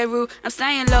afraid to get rude. I'm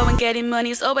staying low and getting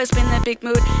money, it's always been a big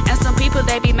mood. And some people,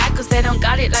 they be mad cause they don't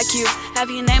got it like you. Have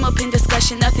your name up in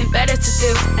discussion, nothing better to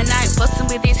do. And I ain't fussing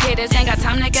with these haters, ain't got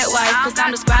time to get wise. Cause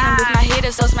I'm just grinding with my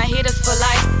haters, those my haters for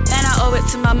life. Man, I owe it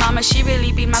to my mama, she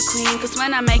really be my queen. Cause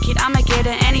when I make it, I'ma get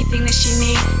her anything that she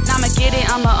need. And I'ma get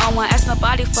it on my own one, ask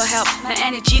nobody for help. My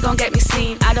energy gon' get me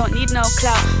seen, I don't need no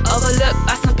clout. Overlooked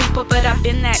by some people, but I've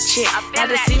been that chick. Now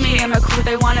they see me and my crew,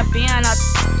 they wanna be on our.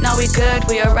 Now we good,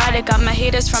 we alright, I got my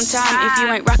haters from time. If you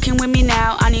ain't rocking with me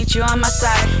now, I need you on my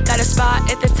side. Got a spot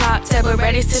at the top, said we're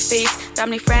ready to feast.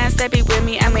 Family friends, they be with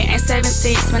me and we ain't saving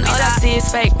seats. When all I see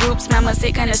is fake groups, man, when's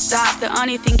it gonna stop? The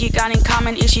only thing you got in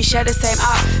common is you share the same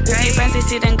art. With your friends, they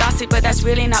sit and gossip, but that's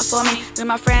really not for me. With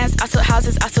my friends, I took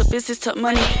houses, I took business, took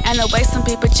money. And the way some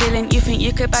people chilling, you think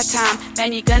you could buy time.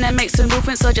 Man, you gonna make some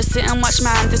movements or just sit and watch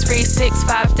mine. There's 3, 6,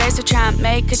 5 days to try and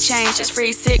make a change. It's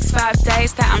 3, 6, 5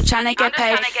 days that I'm trying to get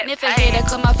paid. And if a hater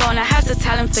call my phone, I have to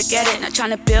tell him forget it. Not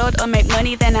trying to build or make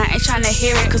money, then I ain't trying to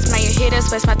hear it. Cause man, you haters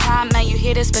waste my time, man, you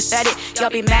haters pathetic. Y'all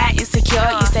be mad, insecure,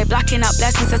 you say blocking out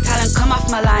blessings. I tell him come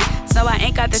off my line, so I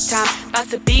ain't got the time.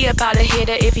 About to be about a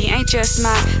hitter if he ain't just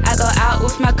mine. I go out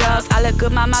with my girls, I look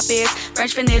good, mind my biz.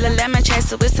 French vanilla lemon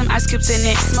chaser with some ice cubes in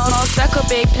it. Small circle,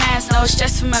 big plans, no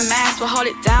stress for my man. So hold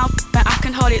it down, but I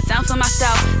can hold it down for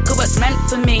myself. Cause what's meant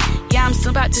for me, yeah, I'm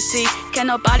soon about to see. Can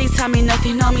nobody tell me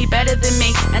nothing, know me better than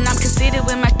me. And I'm conceited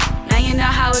with my now you know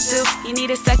how it do. You need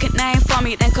a second name for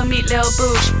me, then come meet Lil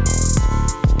Boosh.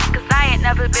 Cause I ain't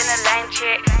never been a lame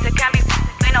chick. There can't be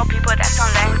we know people that's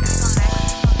on lame.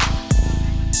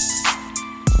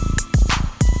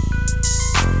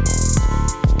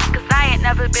 Cause I ain't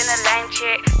never been a lame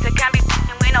chick. There can't be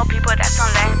we know people that's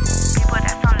on lame. People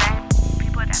that's on lame.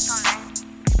 People that's on lame.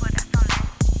 People that's on lame.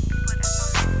 People that's on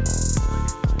lame.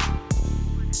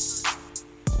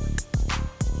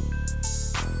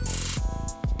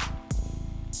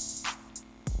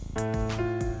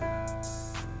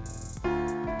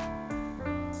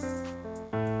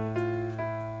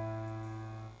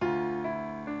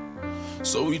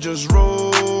 So we just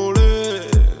rollin'.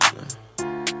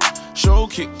 Show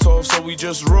kicked off, so we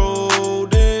just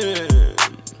rolled in.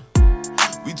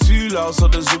 too loud, so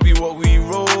this will be what we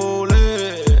rollin'.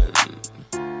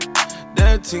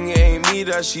 That thing ain't me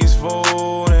that she's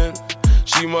phoning.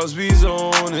 She must be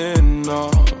zoning.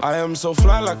 No, I am so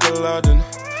fly like Aladdin.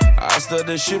 I stir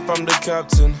the ship, I'm the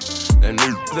captain. And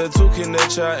they're talking, they're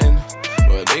chatting,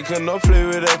 but they cannot play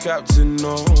with their captain,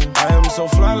 no. I am so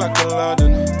fly like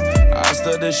Aladdin. I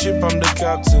stir the ship, I'm the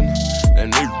captain.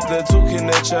 And they're talking,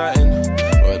 they're chatting,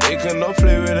 but they cannot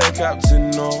play with their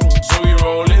captain, no. So we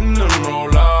roll in and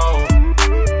roll out.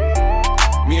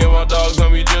 Me and my dogs,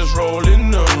 man, we just roll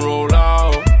in and roll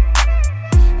out.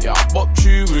 Yeah, I bopped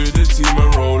you with the team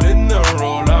and roll in and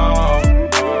roll out.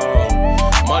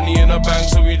 Money in the bank,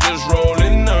 so we just roll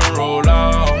in and roll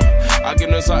out. I give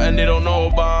them something they don't know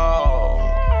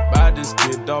about. Baddest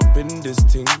kid up in this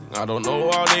thing. I don't know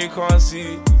how they can't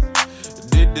see.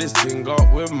 Did this thing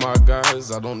up with my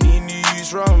guys. I don't need news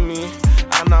from me.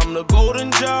 And I'm the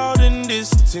golden child in this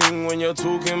thing. When you're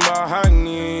talking about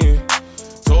hanging,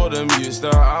 told them used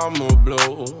that I'm a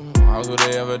blow. How could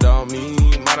they ever doubt me?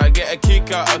 Man, I get a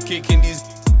kick out of kicking these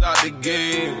out the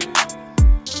game.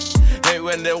 Hey,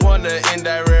 when they want the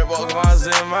indirect, what was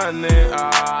in my name?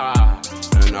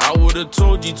 And I would've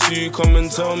told you to come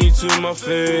and tell me to my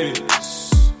face,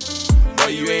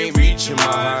 but you ain't reaching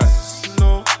my eyes.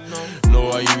 No,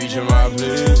 are you reaching my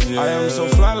place? Yeah. I am so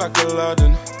fly like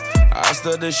Aladdin. I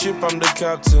stir the ship, I'm the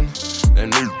captain.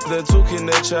 And they're talking,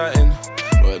 they're chatting,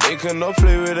 but they cannot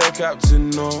play with their captain,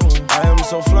 no. I am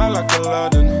so fly like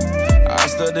Aladdin. I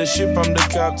stir the ship, I'm the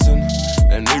captain.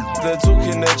 And they're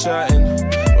talking, they're chatting,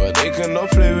 but they cannot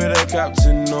play with their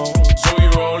captain, no. So we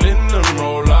roll in and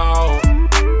roll out.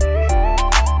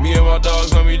 Me and my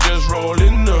dogs, man, we just roll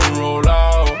in and roll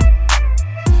out.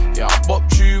 Yeah, I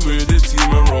bopped you with the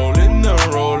team and roll in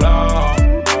and roll out.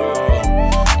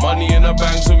 Money in the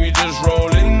bank, so we just roll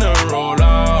in and roll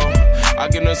out. I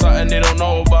give them something they don't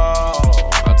know about.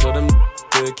 I tell them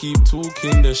to keep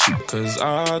talking their shit, cause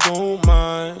I don't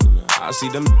mind. I see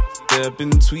them, they've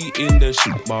been tweeting their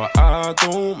shit, but I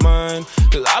don't mind.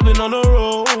 Cause I've been on a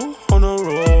roll,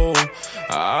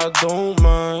 I don't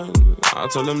mind. I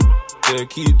tell them to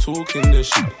keep talking their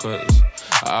shit, cause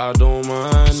I don't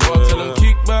mind. So I tell them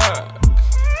kick back.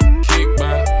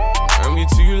 And we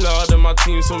too loud in my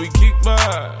team, so we kick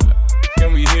back.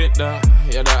 Can we hit that?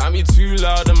 Yeah, that and me too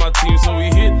loud in my team, so we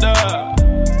hit that.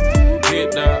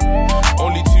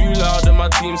 Only too loud in my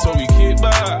team, so we kick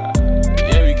back.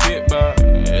 Yeah, we kick back.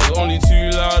 It's only too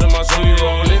loud in my team, so we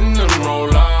roll in and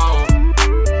roll out.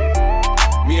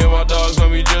 Me and my dogs, man,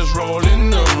 we just roll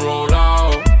in and roll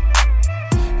out.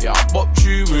 Yeah, I bopped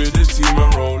you with the team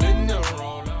and roll in and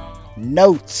roll out.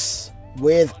 Notes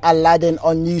with Aladdin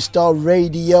on New Star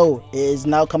Radio. It is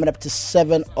now coming up to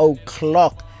 7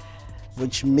 o'clock,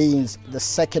 which means the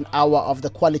second hour of the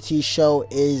quality show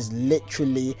is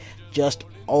literally just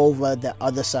over the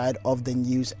other side of the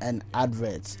news and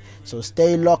adverts. So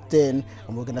stay locked in,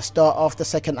 and we're going to start off the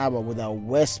second hour with our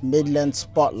West Midlands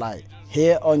Spotlight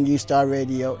here on New Star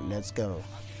Radio. Let's go.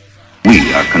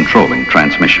 We are controlling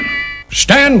transmission.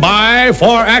 Stand by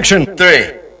for action.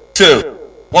 3, 2,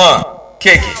 1,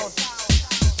 kick it.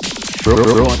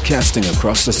 Broadcasting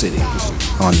across the city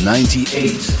on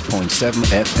 98.7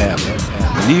 FM.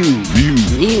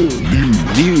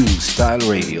 New Style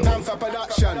Radio.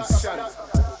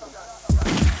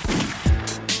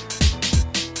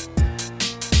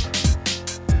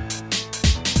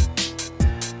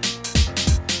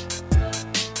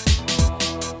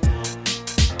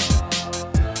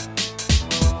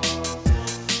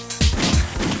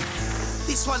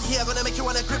 This one here gonna make you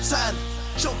wanna grip sand.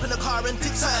 Jump in the car and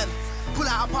dip sand. Pull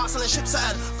out a parcel and ship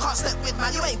sand. Can't step with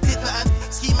man, you ain't did man.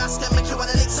 Ski mask can make you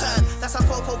wanna lick sand. That's a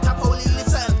fofo cap, holy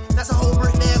listen. That's a whole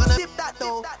brick there gonna dip that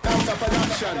though. Counter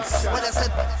Productions. When I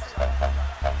said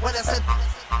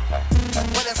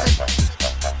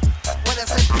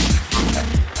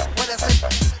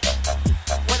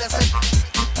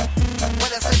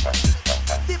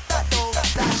dip that though.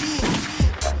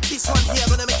 This one here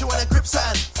gonna make you wanna grip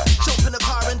sand. Jump in the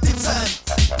car and dip sand.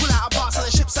 Pull out a parcel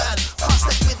and ship sand. Can't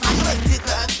step with man, you ain't did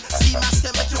man. Ski mask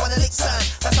can make you wanna lick sand.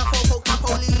 That's a fofo cap,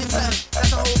 holy listen.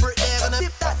 That's a whole brick there gonna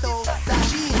dip that though.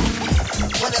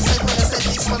 When I said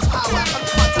this one's power.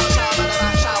 Can't tell shower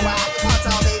about shower. Can't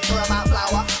tell baker about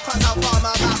flour. Can't tell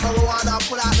farmer about marijuana.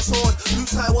 Pull out the sword. Luke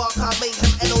Skywalker, make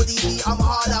him LODB. I'm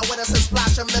harder. When I said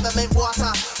splash, I'm never meant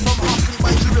water. From Hartley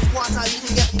by Jurip water, you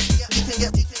can get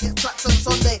tracks on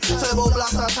Sunday. Turbo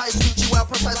blaster, tight Gucci, well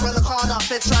precise, well the corner.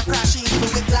 Fed track crashing, even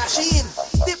with dashing.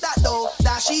 Dip that though,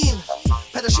 dashing.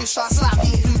 Pedal shift start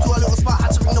slapping. Flew to a little spot,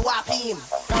 had to bring the whopping.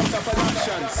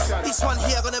 This one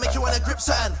here gonna make you wanna grip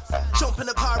sand. Jump in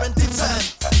the car and dip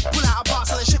sand. Pull out a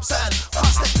parcel and ship sand. Can't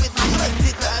step with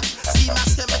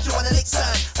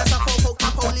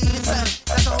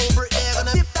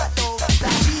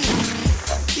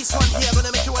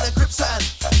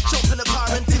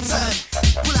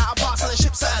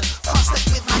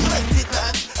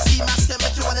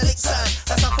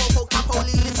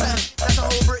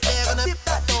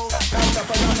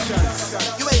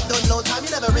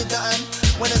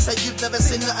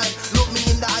nothing. Look me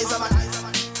in the eyes, I'm a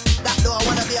that though I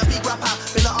wanna be a big rapper.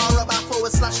 Been an R-rapper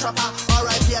 /trapper.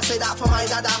 R.I.P. I say that for my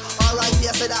dada. R.I.P.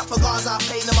 I say that for Gaza.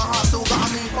 Pain in my heart, still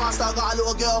gotta move faster. Got a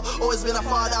little girl, always been a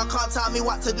father. Can't tell me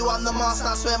what to do, I'm the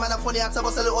master. Swear man I'm funny, I tell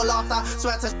us a little laughter.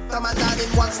 Swear to a man down in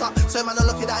one stop. Swear man I'm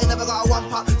lucky that he never got a one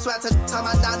pop. Swear to a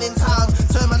man down in town.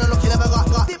 Swear man I'm lucky never got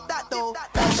dip that though.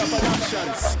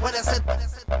 When I said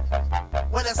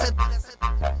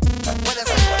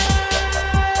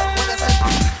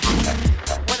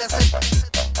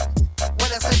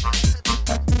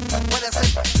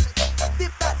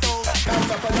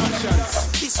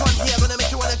this one here gonna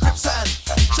make you wanna grip sand.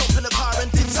 Jump in the car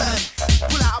and dip sand.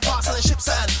 Pull out a box on the ship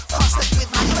sand. Can't step with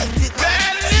me, you ain't did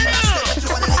man. See my step make you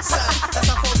wanna lick sand. That's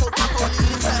a photo pack on the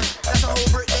sand. That's a whole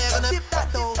brick there gonna dip that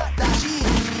though. That G.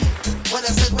 When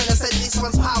I said this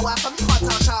one's power. From you can't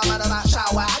tell shower man about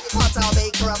shower. And you can't tell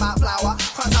baker about flour.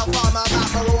 Can't tell farmer about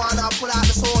marijuana. Pull out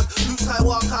the sword. Luke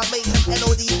Skywalker make him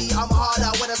NODB. I'm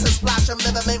harder. When I said splash I'm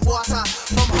never meant water.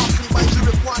 From Hockley by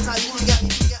drip water. You can get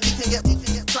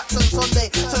tracks on Sunday.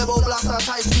 Turbo blaster,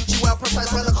 tight Gucci, well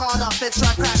precise when the corner. Fed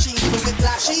try crashing, even with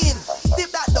lashing.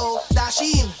 Dip that though,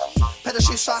 dashing. Pedal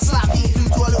shoe start slapping. Flew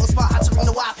to a little spot, had to bring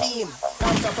the wap in.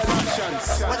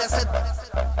 When I said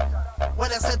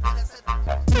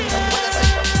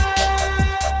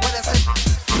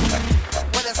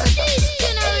This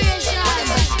generation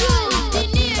rules the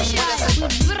nation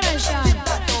with version.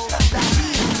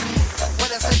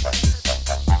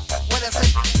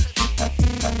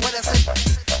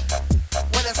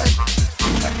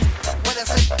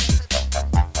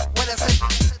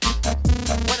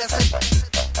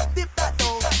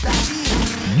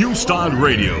 New Style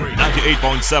Radio,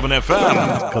 98.7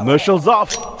 FM. Commercials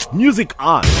off, music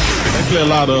on. They play a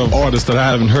lot of artists that I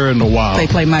haven't heard in a while. They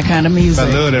play my kind of music. I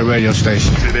love that radio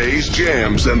station. Today's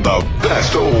jams and the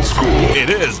best old school. It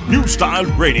is New Style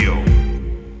Radio.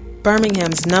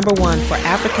 Birmingham's #1 for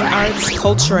African arts,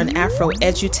 culture, and Afro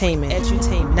edutainment.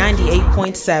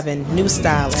 98.7 New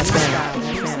Style FM.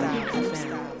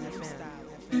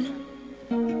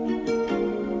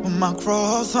 With my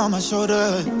cross on my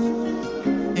shoulder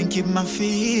and keep my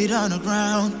feet on the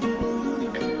ground.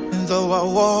 And though I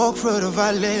walk through the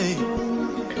valley,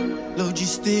 Lord, you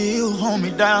still hold me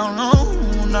down. Oh,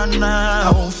 nah, nah.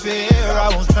 I won't fear, I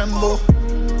won't tremble.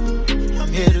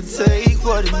 I'm here to take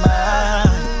what is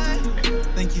mine.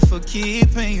 Thank you for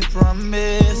keeping your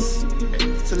promise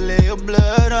to lay your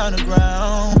blood on the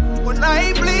ground. When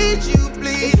I bleed, you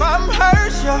bleed. If I'm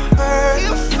hurt, you're hurt.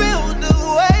 You feel the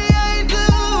way I do.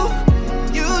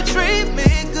 You treat me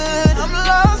good. I'm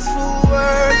lost for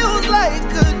words. Feels like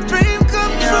a dream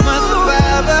come true. I'm a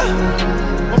survivor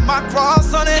with my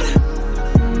cross on it,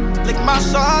 lick my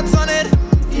shots on it.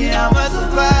 Yeah, I'm a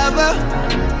survivor.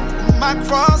 My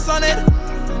cross on it,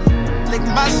 lick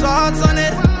my shots on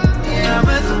it. Yeah, I'm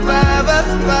a survivor,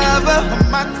 survivor.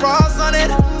 My cross on it,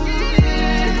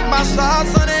 my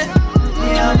shots on it.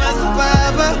 Yeah, I'm a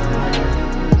survivor.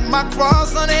 My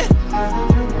cross on it,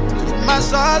 my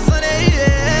shots on it.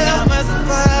 Yeah, I'm a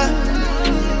survivor.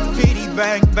 Petey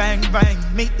bang, bang, bang.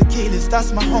 Meet the killers,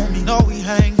 that's my homie. Know we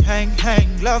hang, hang, hang.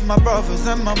 Love my brothers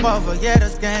and my mother. Yeah,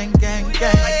 that's gang, gang,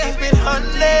 gang. I keep it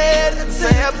 100 and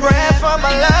say a prayer for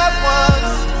my loved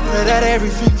ones. Pray that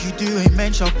everything you do,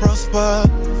 amen, shall prosper.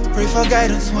 Pray for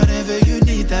guidance whenever you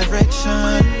need direction.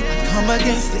 I come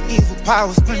against the evil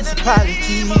powers,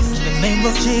 principalities. In the name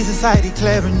of Jesus, I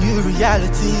declare a new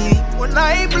reality. When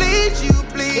I bleed, you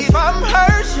bleed. If I'm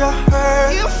hurt, you're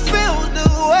hurt. You feel the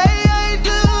way I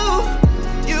do.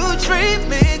 You treat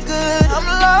me good. I'm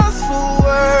lost for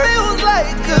words. Feels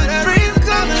like a dream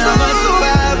come true. I'm a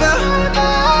survivor.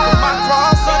 My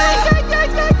cross on it,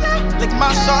 lick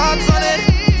my shots on it.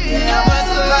 I'm a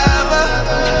survivor.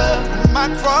 My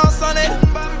cross on it,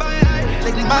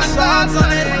 lick my shots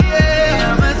on it. Yeah,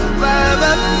 I'm a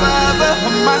survivor, survivor.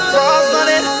 My cross on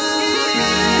it,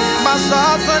 my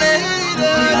shots on it.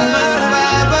 I'm a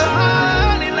survivor.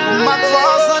 My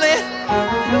cross on it,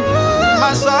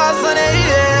 my shots on it.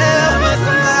 Yeah, I'm a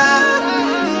survivor.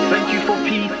 Thank you for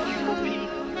peace.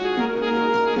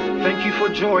 Thank you for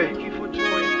joy.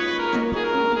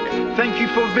 Thank you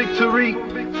for victory.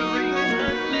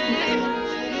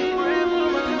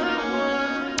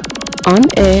 On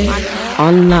air,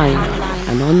 online,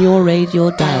 and on your radio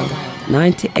dial,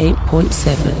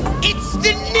 98.7. It's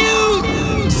the new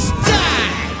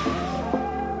style.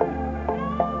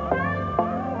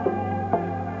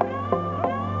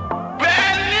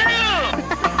 Brand new.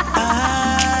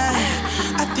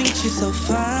 I think she's so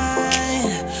fine.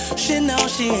 She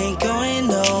knows she ain't going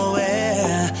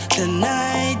nowhere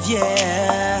tonight,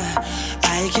 yeah.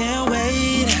 I can't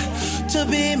wait to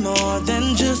be more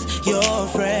than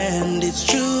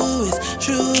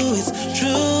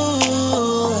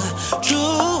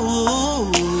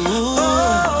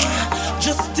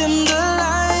dim the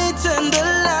lights, and the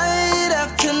light of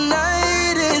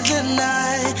tonight is the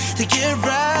night to get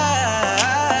right.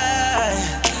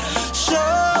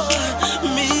 Show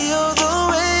me all the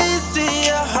ways to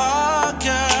your heart,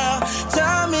 girl.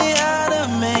 Tell me how to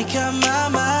make up my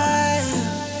mind.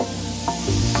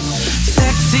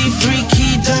 Sexy, freaky,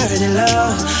 dirty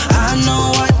love. I know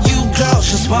what you girls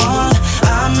just want.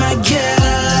 I'ma get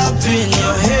up in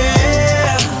your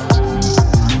head.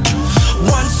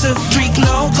 Once a freak,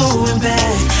 no going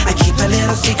back. I keep a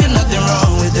little secret, nothing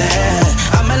wrong with that.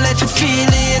 I'ma let you feel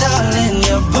it all in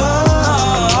your bones.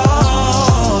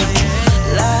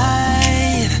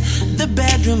 Light the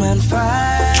bedroom on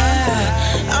fire.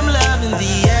 I'm loving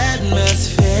the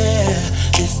atmosphere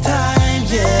this time,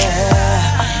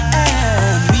 yeah.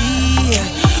 And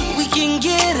we can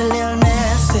get a little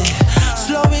nasty.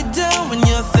 Slow it down when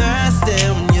you're thirsty,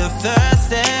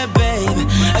 babe.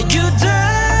 Are you down?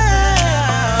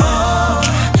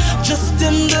 Just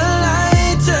dim the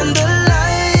lights, and the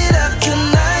light of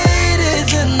tonight is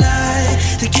the night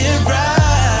to get right.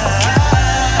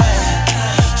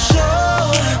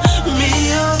 Show me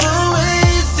all the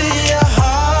ways to your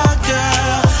heart,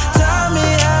 girl. Tell me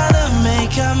how to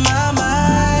make up my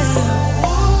mind.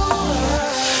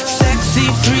 Sexy,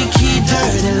 freaky,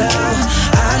 dirty love.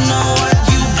 I know what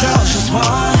you girls just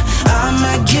want.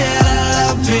 I'ma get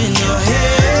up in your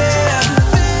head.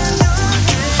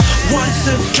 Once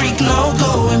a freak, no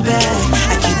going back.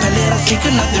 I keep a little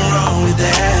secret, nothing wrong with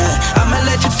that. I'ma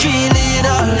let you feel it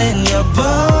all in your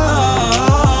bones.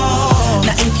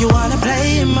 Now if you wanna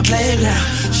play in my playground,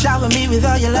 shower me with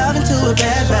all your love into a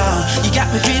bed round. You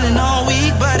got me feeling all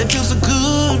weak, but it feels so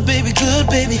good, baby, good,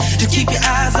 baby. Just keep your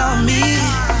eyes on me.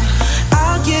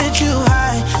 I'll get you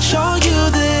high, show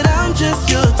you that I'm just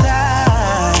your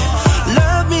type.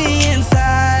 Love me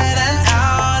inside and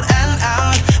out and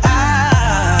out,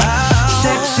 out.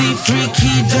 Sexy,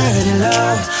 freaky, dirty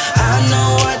love. I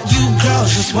know what you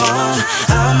girls just want.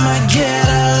 I'ma get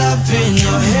all up in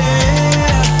your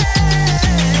head.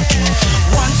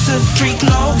 Once a freak,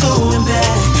 no going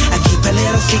back. I keep a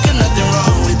little secret, nothing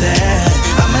wrong with that.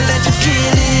 I'ma let you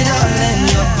feel it all in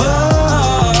your bones.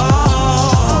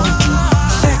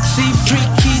 Sexy,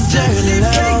 freaky, dirty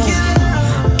love.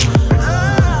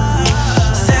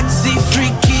 Sexy,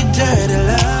 freaky, dirty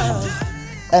love.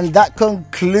 And that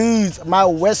concludes my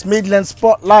West Midlands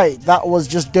Spotlight. That was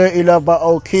just Dirty Love by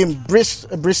O'Kim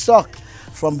Brissock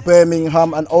from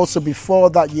Birmingham. And also before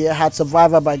that, you had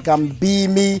Survivor by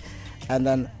Gambimi. And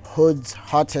then Hood's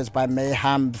Hottest by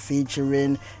Mayhem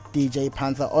featuring DJ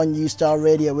Panther on New Star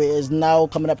Radio. It is now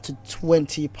coming up to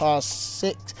 20 past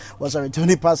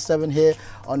 7 here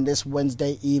on this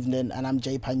Wednesday evening. And I'm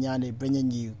Jay Panyani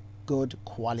bringing you good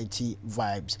quality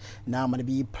vibes. Now I'm going to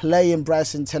be playing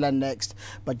Bryson Tiller next,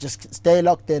 but just stay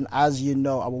locked in. As you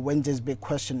know, our Wednesday's big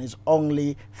question is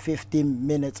only 15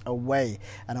 minutes away,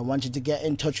 and I want you to get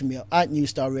in touch with me at New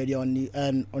Star Radio on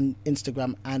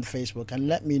Instagram and Facebook, and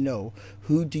let me know,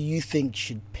 who do you think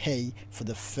should pay for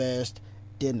the first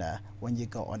dinner when you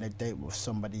go on a date with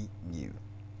somebody new?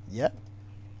 Yeah.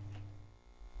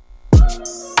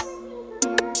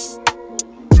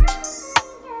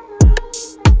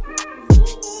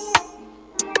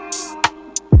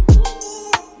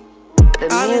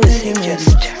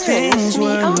 Things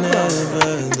were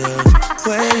never the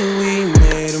way we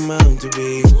made them out to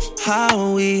be,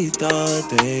 how we thought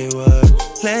they were.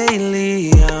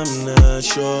 Lately, I'm not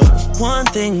sure. One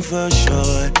thing for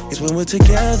sure is when we're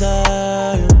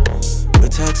together, we're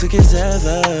toxic as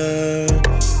ever.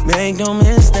 Make no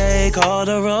mistake, all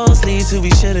the roads lead to we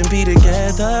shouldn't be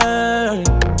together.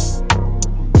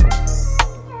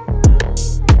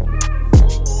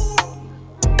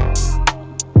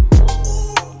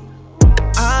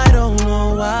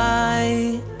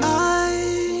 Why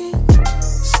I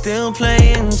still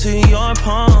play into your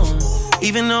palm,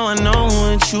 even though I know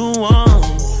what you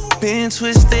want. Been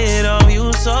twisted of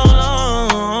you so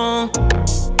long.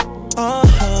 Oh,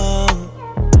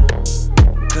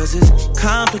 cause it's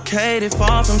complicated,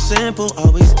 far from simple.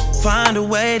 Always find a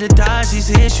way to dodge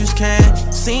these issues.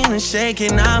 Can't seem to shake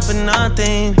it, not for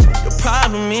nothing. The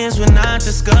problem is we're not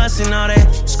discussing all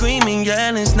that screaming,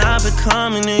 yelling's not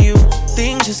becoming to you.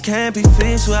 Things just can't be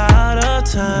fixed without a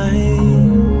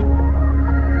time.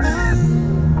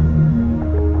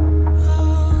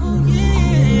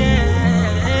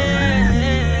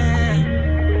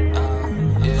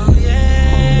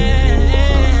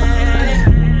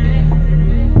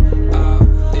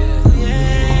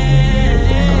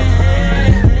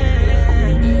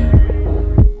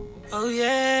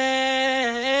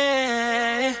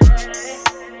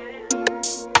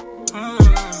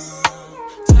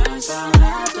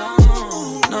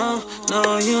 No,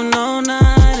 you know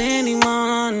not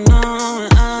anymore. No,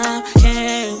 I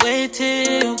can't wait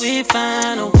till we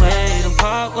find a way to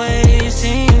part ways.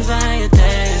 Seems like a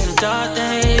day's a dark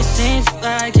day. Seems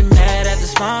like you're mad at the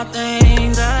small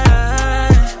things.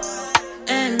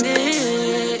 And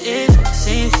it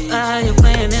seems like you're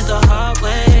playing it the hard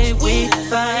way. We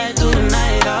fight through the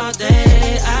night all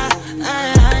day.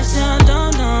 I still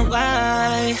don't know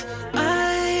why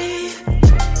I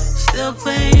still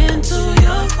play into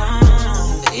your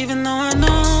phone, even though I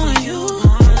know you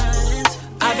want.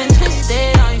 I've been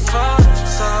twisted on you for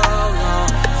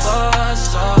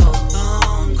so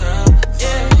long, girl.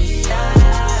 Yeah.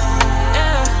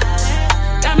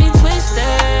 Got me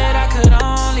twisted. I could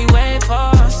only wait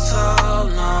for so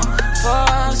long,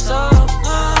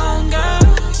 girl.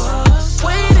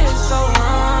 Waited so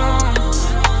long,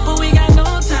 but we got no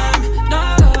time, no.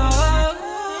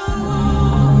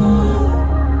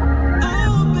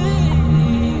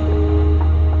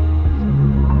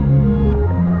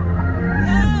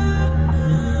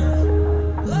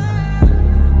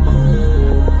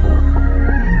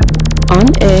 On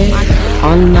air,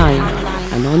 online,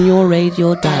 and on your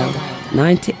radio dial,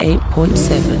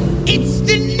 98.7. It's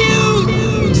the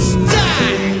new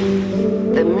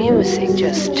style. The music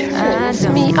just turns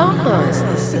me on. Could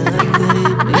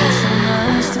it be so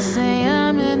much to say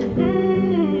I'm in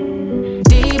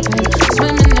deep in,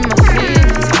 swimming in my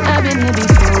feelings? I've been here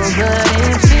before, but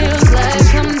it feels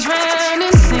like I'm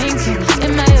drowning, sinking.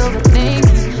 Am I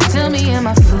overthinking? Tell me, am I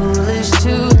foolish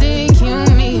to think you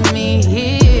meet me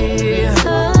here?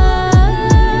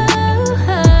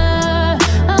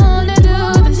 I wanna do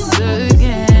this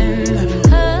again.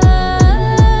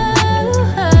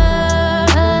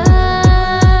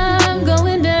 I'm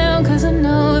going down 'cause I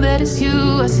know that it's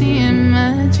you I see in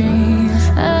my dreams.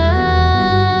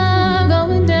 I'm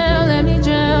going down, let me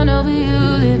drown over you,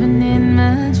 living in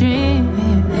my dreams.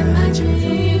 In my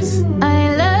dreams, I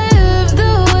love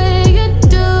the way you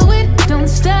do it. Don't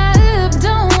stop,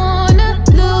 don't wanna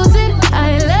lose it.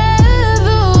 I love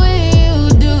the way you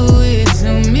do it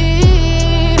to me.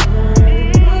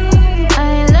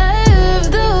 I love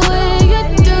the way you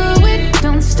do it.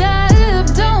 Don't stop,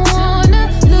 don't wanna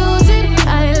lose it.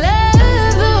 I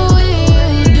love the way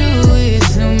you do it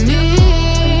to me.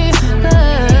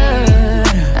 But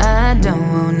I don't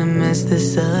wanna mess this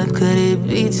up. Could it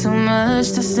be too much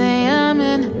to say I'm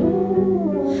in?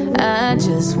 I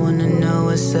just wanna know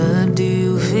what's up. Do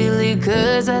you feel it?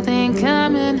 'Cause I think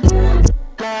I'm in.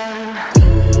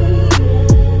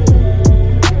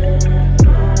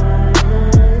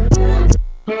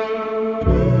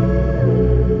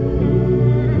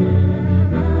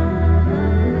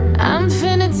 I'm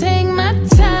finna take my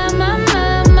time, my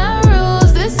mind, my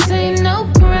rules. This ain't no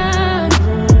crime.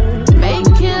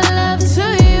 Making love to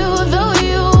you, though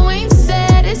you ain't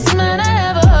said it's mine. I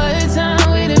have a hard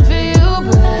time waiting for you,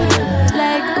 boy.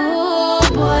 Like, ooh,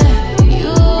 boy,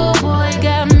 you, boy,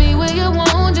 got me where you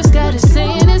want. Just gotta say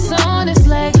it's on. It's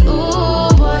like, ooh,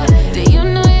 boy, do you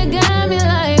know you got me?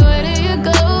 Like, where do you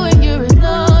go when you're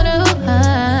alone?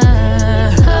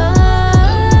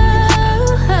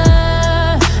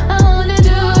 I wanna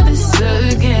do this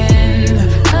again.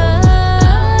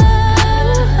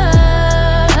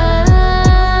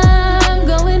 I'm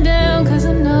going down 'cause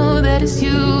I know that it's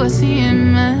you I see in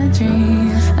my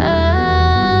dreams.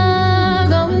 I'm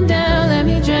going down, let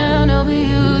me drown over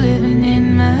you, living in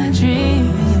my dreams.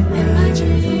 In my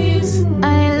dreams,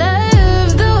 I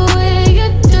love the way you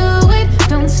do it.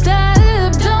 Don't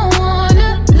stop, don't wanna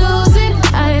lose it.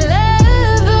 I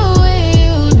love the way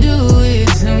you do it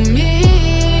to me.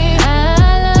 I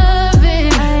love it.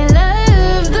 I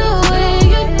love the way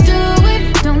you do it.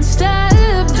 Don't stop,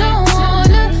 don't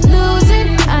wanna lose it.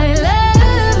 I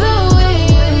love the way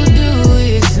you do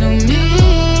it to me.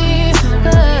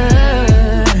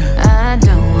 But I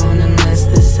don't wanna mess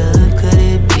this up. Could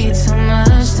it be too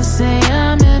much to say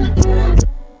I'm in?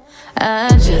 I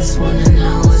just wanna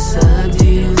know what's up. Do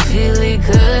you feel it?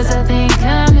 'Cause I think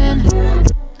I'm in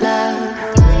love.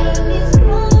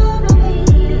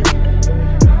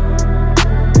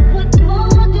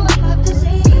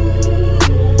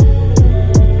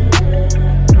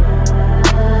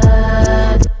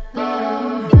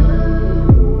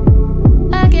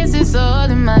 I guess it's all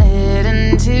in my head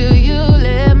until you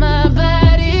let my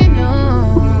body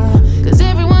know. 'Cause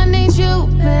everyone needs you,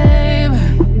 babe.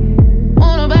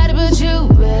 Won't nobody but you,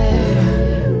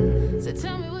 babe. So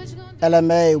tell me what you gonna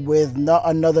LMA with Not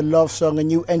Another Love Song, a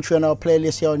new entry on our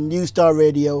playlist here on New Star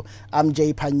Radio. I'm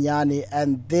Jay Panyani,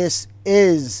 and this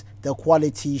is The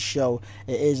Quality Show.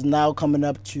 It is now coming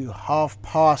up to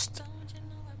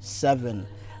 7:30.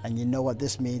 And you know what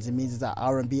this means. It means it's our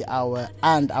R&B hour.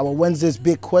 And our Wednesday's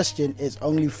big question is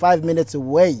only 5 minutes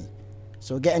away.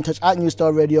 So get in touch at New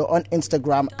Star Radio on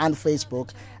Instagram and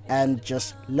Facebook. And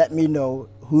just let me know,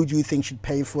 who do you think should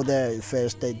pay for the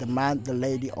first date? The man, the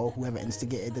lady, or whoever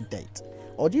instigated the date?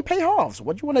 Or do you pay halves?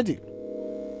 What do you want to do?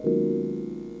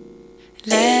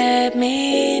 Let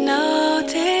me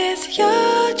notice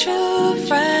your truth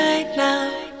right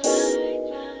now.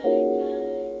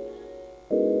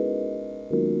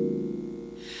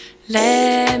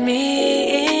 Let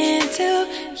me into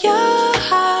your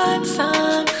heart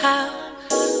somehow.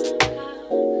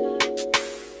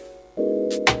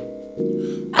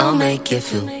 I'll make it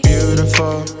feel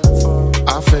beautiful.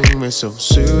 I think we're so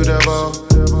suitable.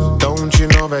 Don't you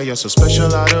know that you're so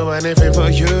special? I'll do anything for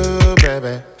you,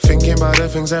 baby. Thinking about the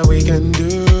things that we can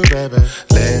do, baby.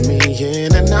 Let me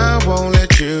in and I won't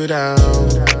let you down.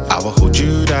 I will hold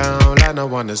you down like no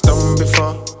one has done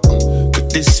before. Cause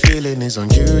this feeling is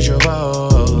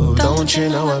unusual. Don't you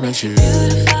know what makes you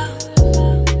beautiful?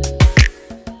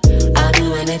 I'll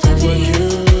do anything for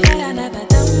you that I never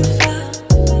done before.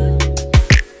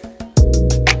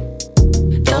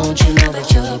 Don't you know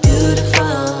that you're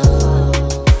beautiful?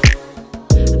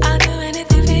 I'll do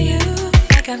anything for you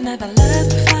like I've never loved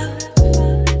before.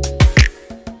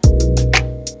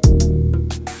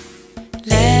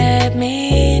 Let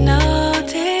me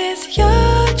notice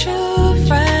your truth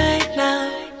right now.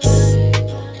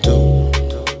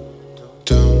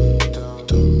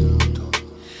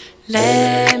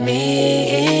 Let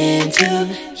me into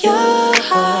your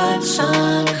heart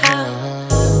somehow.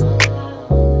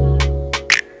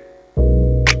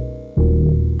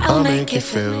 I'll make it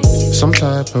feel some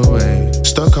type of way.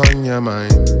 Stuck on your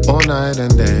mind all night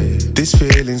and day. This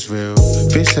feeling's real,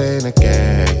 this ain't a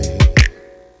game.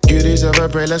 You deserve a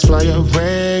break, let's fly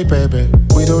away, baby.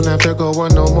 We don't have to go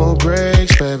on no more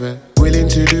breaks, baby. Willing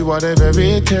to do whatever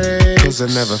it takes. Cause I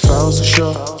never felt so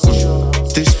sure.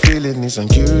 This feeling is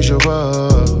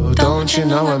unusual. Don't you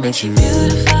know what makes you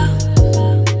beautiful?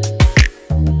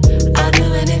 I'll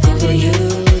do anything for you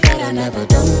that I never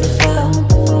done before.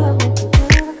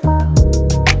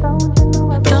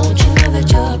 Don't you know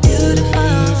that you're beautiful?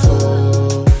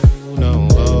 No.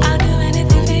 I'll do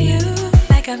anything for you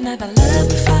like I've never loved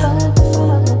before.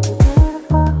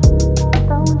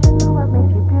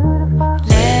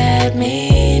 Let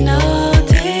me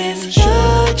notice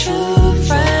your truth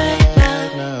right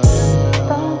now.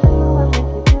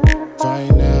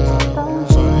 Right now.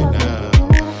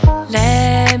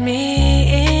 Let me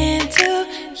into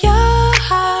your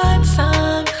heart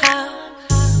somehow.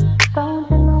 Don't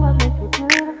you know what makes you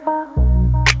beautiful?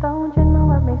 Don't you know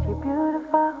what makes you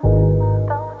beautiful?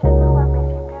 Don't you know what makes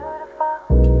you beautiful?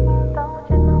 Don't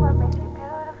you know what makes you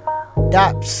beautiful?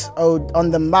 Daps on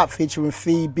the map featuring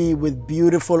Phoebe with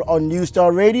Beautiful on New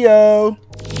Star Radio.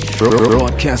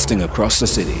 Broadcasting across the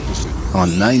city on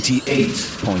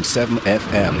 98.7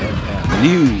 FM.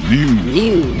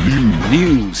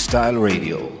 New Style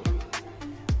Radio.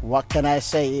 What can I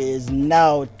say? It is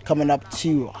now coming up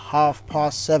to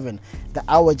 7:30. The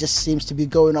hour just seems to be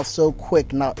going off so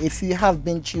quick. Now, if you have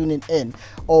been tuning in,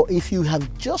 or if you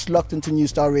have just locked into New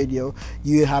Star Radio,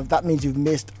 that means you've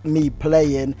missed me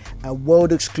playing a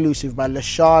world exclusive by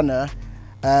Lashana,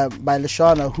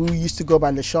 who used to go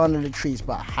by Lashana Latrice,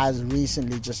 but has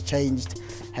recently just changed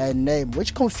her name,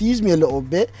 which confused me a little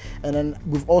bit. And then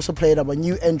we've also played our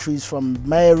new entries from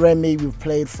Maya Remy, we've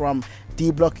played from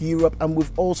D-Block Europe, and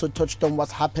we've also touched on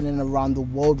what's happening around the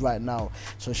world right now.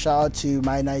 So shout out to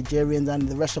my Nigerians and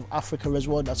the rest of Africa as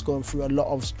well, that's going through a lot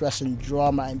of stress and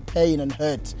drama and pain and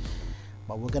hurt.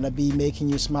 But we're going to be making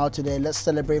you smile today. Let's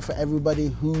celebrate for everybody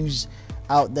who's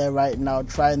out there right now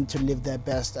trying to live their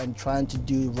best and trying to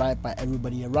do right by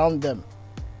everybody around them.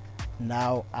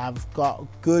 Now, I've got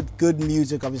good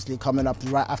music obviously coming up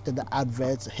right after the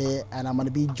adverts here, and I'm going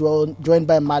to be joined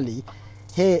by Mali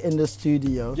here in the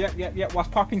studio. Yep. What's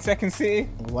popping Second City?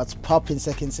 What's popping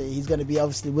Second City? He's going to be we're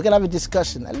going to have a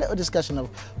little discussion of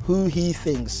who he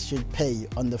thinks should pay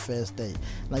on the first day.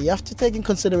 Now, you have to take in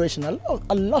consideration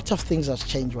a lot of things has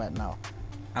changed right now.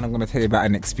 And I'm going to tell you about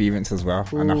an experience as well.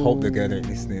 Ooh. And I hope the girl ain't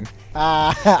listening.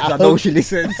 I know she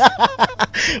listens.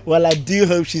 Well, I do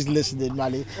hope she's listening,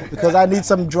 Mali, because I need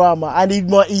some drama. I need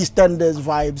more EastEnders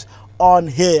vibes on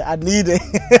here. I need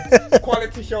it.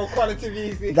 Quality show, quality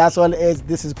music. That's what it is.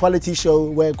 This is quality show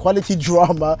where quality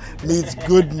drama meets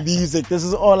good music. This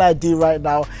is all I do right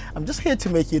now. I'm just here to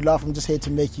make you laugh. I'm just here to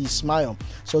make you smile.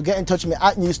 So get in touch with me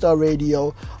at New Star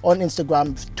Radio on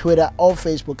Instagram, Twitter, or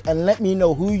Facebook, and let me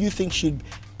know who you think should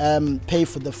pay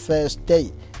for the first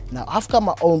date. Now, I've got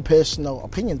my own personal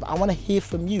opinion, but I want to hear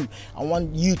from you. I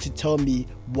want you to tell me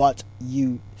what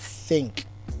you think.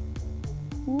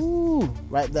 Ooh,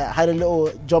 right there. I had a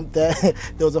little jump there.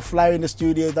 There was a flyer in the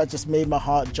studio that just made my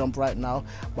heart jump right now.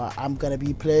 But I'm going to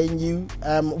be playing you.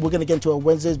 We're going to get into a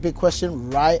Wednesday's Big Question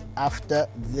right after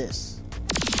this.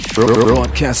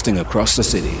 Broadcasting across the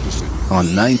city on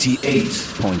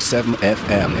 98.7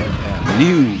 FM.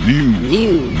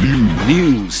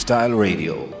 New Style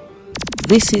Radio.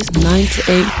 This is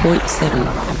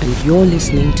 98.7 and you're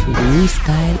listening to New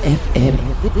Style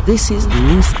FM. This is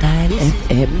New Style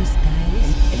FM.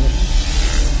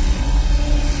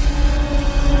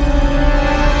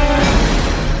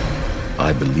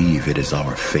 I believe it is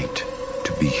our fate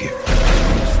to be here.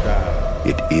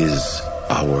 It is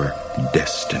our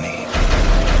destiny.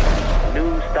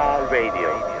 New Style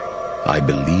Radio. I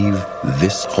believe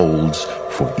this holds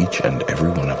for each and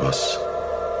every one of us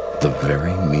the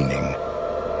very meaning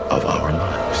of our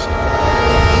lives.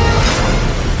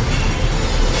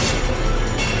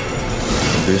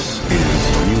 This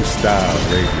is New Style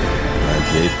Radio,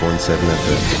 98.7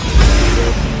 FM.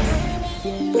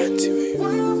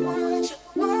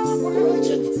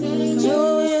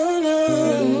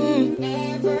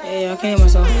 Yeah, I came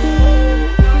myself.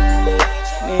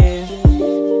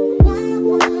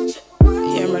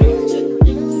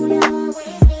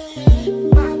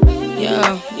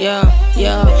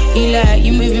 Yeah, he like,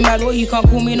 you moving mad, well you can't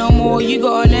call me no more. You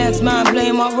got an ex man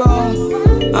playing my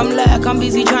role. I'm like, I'm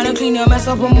busy trying to clean your mess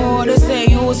up and more. They say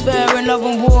you was fair in love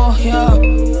and war, yeah.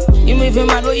 You moving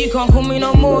mad, well you can't call me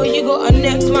no more. You got an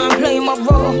ex man playing my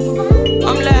role.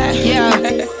 I'm like,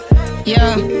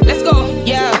 yeah, let's go,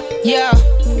 yeah.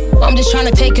 I'm just trying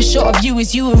to take a shot of you.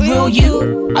 Is you a real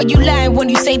you? Are you lying when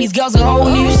you say these girls are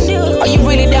old news? Are you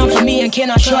really down for me and can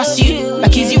I trust you?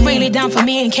 Like is you really down for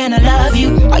me and can I love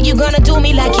you? Are you gonna do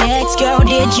me like your ex-girl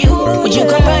did you? Would you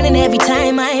come running every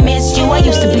time I missed you? I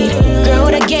used to be the girl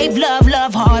that gave love,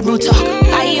 hard, real talk.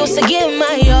 I used to give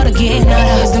my all to get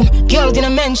out of them girls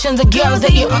didn't mention the girls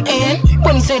that you are in.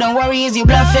 When you say don't worry, is you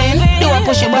bluffing? Do I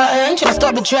push your button? Should I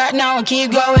stop the track now and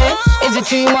keep going? Is it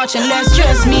too much and less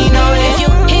stress me knowing? If you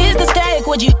hit the stack,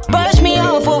 would you brush me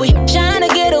off? Or we trying to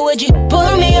get it, would you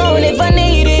put me on? If I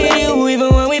needed you,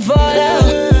 even when we fall out,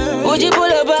 would you pull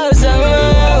up out somewhere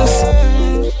else?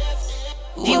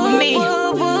 You and me,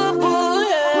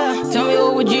 tell me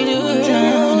what would you do?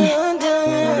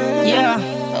 Yeah,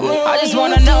 I just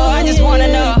wanna know, I just wanna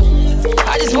know.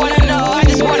 I just wanna know, I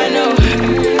just wanna know.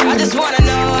 I just wanna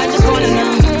know, I just wanna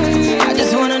know. I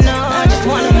just wanna know, I just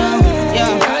wanna know.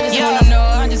 Yeah, I just wanna know,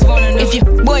 I just wanna know. If your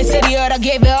boy said he heard I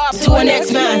gave it up to an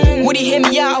ex-man, would he hear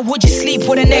me out? Would you sleep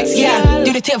with the next guy?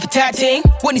 Do the tit for tat thing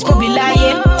when he's probably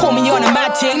lying. Call me on a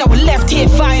mad thing. Now we're left here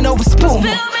fighting over spoon.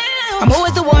 I'm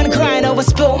always the one crying over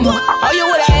spilled milk. Oh, you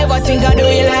would I ever think I'd do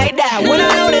you like that? When I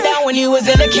wrote it down when you was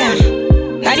in the camp.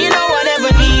 And you know I never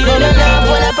needed enough.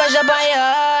 When I pressure by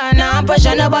you, now I'm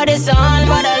pressure nobody's son.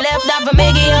 But I left that for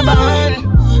making you bond.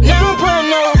 Now put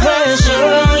no pressure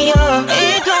on you.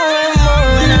 It going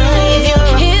more now. If you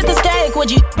hit the stack, would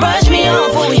you brush me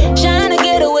off? Or we trying to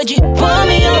get it, would you put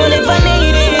me on? If I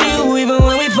needed you, even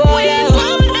when we fall out,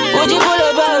 would you pull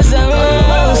up out somewhere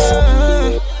else?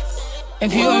 If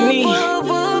you and me,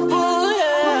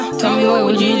 tell me what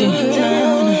would you do?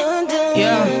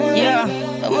 Yeah.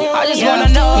 I just wanna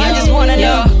know, I just wanna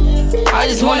know. I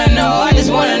just wanna know, I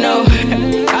just wanna know.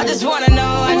 I just wanna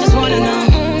know, I just wanna know.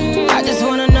 I just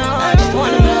wanna know, I just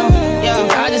wanna know. Yeah,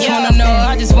 I just wanna know,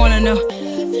 I just wanna know.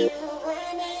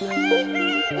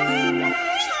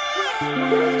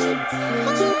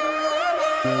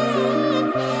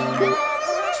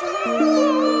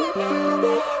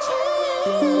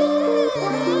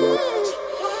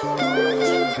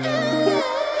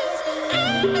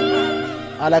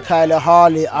 I like Kyla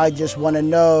Harley, I just wanna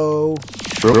know.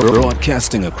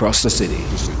 Broadcasting across the city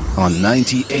on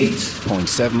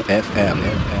 98.7 FM.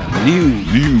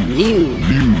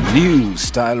 New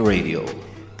Style Radio.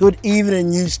 Good evening,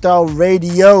 New Style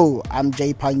Radio. I'm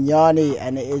Jay Panyani,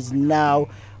 and it is now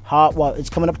it's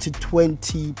coming up to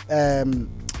 20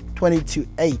 to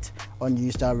 8 on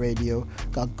New Style Radio.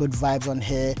 Got good vibes on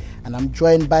here, and I'm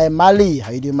joined by Mali. How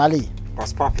you doing, Mali?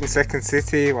 What's poppin', Second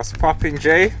City? What's poppin',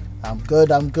 Jay? I'm good.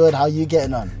 How you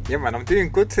getting on? Yeah, man, I'm doing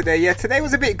good today. Yeah, today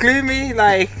was a bit gloomy,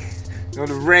 like, the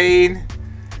rain.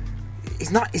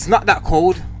 It's not that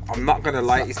cold. I'm not gonna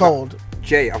lie. It's cold.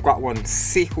 Jay, I've got one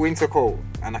sick winter coat,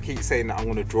 and I keep saying that I'm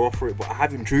gonna draw for it, but I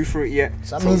haven't drew for it yet.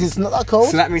 So that means it's not that cold?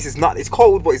 So that means it's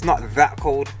cold, but it's not that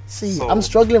cold. See, I'm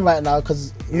struggling right now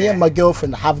because me and my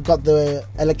girlfriend have got the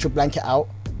electric blanket out.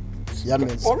 Yeah, I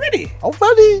mean, already.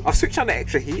 I've switched on the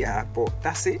extra heater, but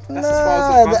that's it. That's as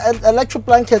far as it's the electric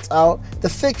blanket's out. The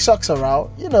thick socks are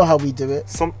out. You know how we do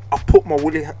it. I put my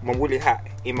woolly hat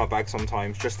in my bag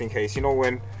sometimes, just in case. You know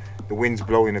when the wind's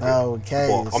blowing a bit. Okay.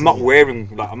 But I'm not wearing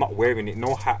it.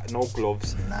 No hat, no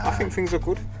gloves. I think things are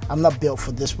good. I'm not built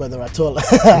for this weather at all.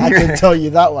 I can tell you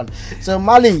that one. So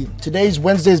Mali, today's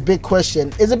Wednesday's big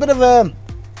question is a bit of a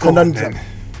conundrum.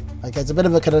 Okay, it's a bit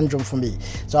of a conundrum for me.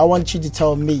 So I want you to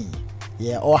tell me,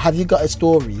 or have you got a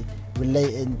story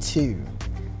relating to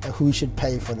who should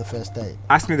pay for the first date?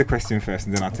 Ask me the question first,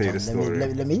 and then I'll tell you the story.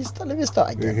 Let me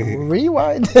start again.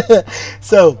 Rewind.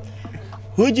 So,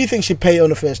 who do you think should pay on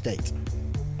the first date,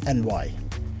 and why?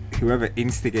 Whoever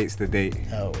instigates the date.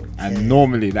 Okay. And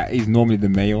normally that is the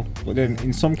male, but then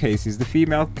in some cases the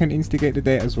female can instigate the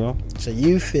date as well. So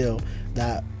you feel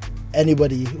that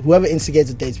whoever instigates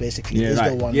the dates basically is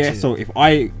the one. Yeah. So if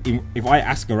I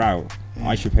ask her out,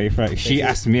 I should pay for it. If she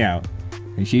asks me out,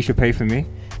 then she should pay for me.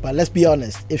 But let's be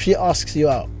honest. If she asks you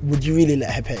out, would you really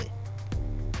let her pay?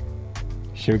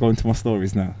 Should we go into my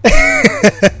stories now?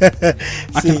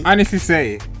 I can honestly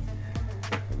say,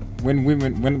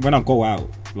 when I go out,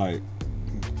 like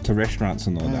to restaurants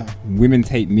and all that, women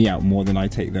take me out more than I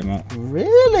take them out.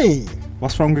 Really?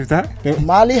 What's wrong with that?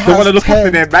 Mali has they want to look after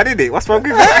their man, innit? What's wrong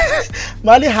with that?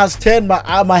 Mali has turned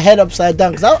my head upside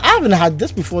down because I haven't had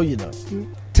this before, you know.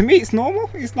 To me, it's normal.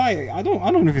 It's like I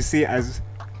don't even see it as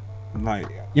like,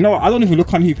 you know, I don't even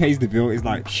look on who pays the bill. It's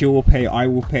like she will pay, I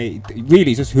will pay.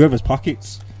 Really, it's just whoever's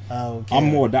pockets. Okay. I'm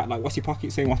more that like, what's your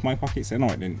pocket saying? What's my pocket saying? No,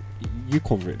 then you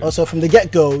cover it. Then. Also, from the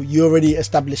get go, you're already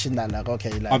establishing that, like, okay,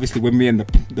 like obviously when me and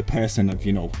the person have,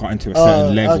 you know, got into a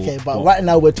certain level. Okay, but right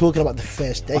now we're talking about the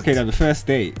first date. Okay, now the first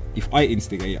date, if I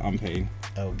instigate, I'm paying.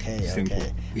 Okay. Simple.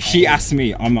 Okay. If she asks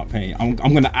me, I'm not paying. I'm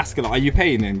gonna ask her, like, are you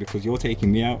paying then? Because you're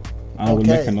taking me out. I will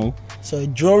make her know. So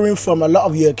drawing from a lot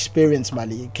of your experience,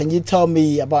 Mali, can you tell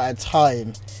me about a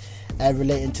time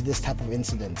relating to this type of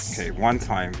incidents? Okay, one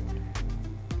time.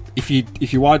 If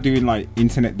you are doing like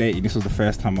internet dating, this was the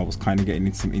first time I was kind of getting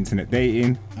into some internet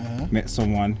dating. Met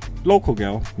someone, local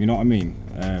girl, you know what I mean.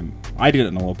 I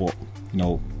didn't know her, but you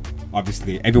know,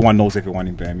 obviously everyone knows everyone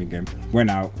in Birmingham. Went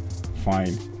out,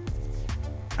 fine,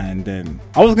 and then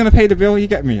I was gonna pay the bill. You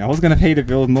get me? I was gonna pay the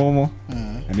bill normal,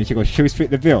 and then she goes, "Should we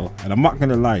split the bill?" And I'm not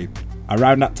gonna lie.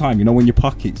 Around that time, you know, when your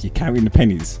pockets, you're counting the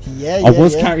pennies. I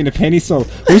was counting the pennies, so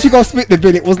when she go split the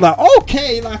bill, it was like,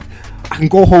 okay, like I can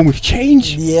go home with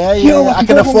change. I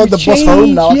can afford the bus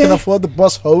home now. I can afford the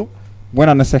bus home. Went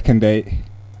on the second date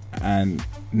and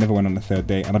never went on the third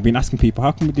date. And I've been asking people,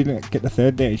 how come we didn't get the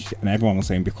third date? And everyone was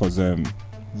saying because you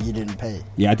didn't pay.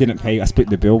 Yeah, I didn't pay. I split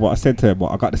the bill, but I said to her, but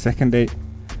I got the second date.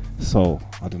 So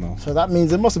I don't know. So that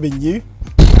means it must have been you.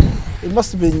 It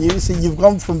must have been you. See, you've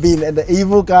gone from being the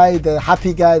evil guy, the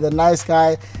happy guy, the nice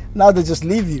guy. Now they just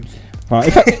leave you. Right,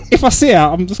 if I see her,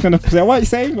 I'm just gonna say, "What are you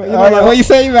saying?" You know, like, what are you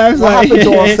saying, man? What happened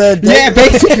to our third date? Yeah,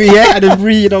 basically, and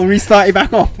then restart it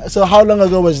back off. So how long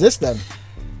ago was this then?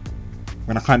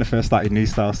 When I kind of first started New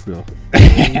Style still.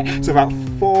 So about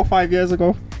 4 or 5 years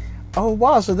ago. Oh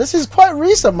wow! So this is quite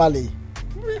recent, Mali.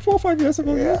 4 or 5 years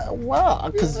ago. Yeah. Wow.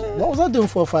 Because what was I doing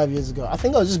 4 or 5 years ago? I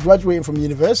think I was just graduating from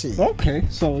university. Okay.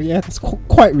 So yeah, that's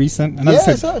quite recent. And as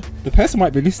I said, the person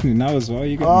might be listening now as well.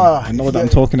 You get me? I know what I'm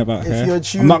talking about here.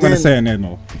 I'm not going to say her name,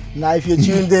 no. Now, if you're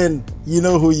tuned in, you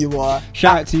know who you are.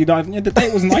 Shout out to you, Don. Yeah, the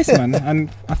date was nice, man.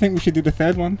 And I think we should do the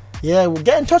third one. Yeah, well,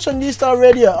 get in touch on New Star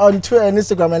Radio on Twitter and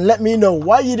Instagram and let me know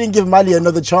why you didn't give Mali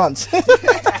another chance.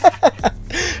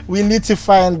 We need to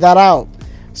find that out.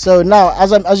 So now,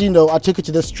 as you know, I took it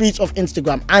to the streets of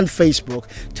Instagram and Facebook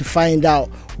to find out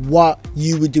what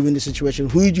you would do in this situation.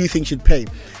 Who do you think should pay?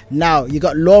 Now, you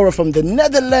got Laura from the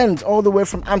Netherlands, all the way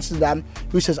from Amsterdam,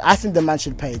 who says, I think the man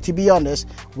should pay. To be honest,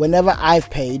 whenever I've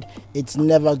paid, it's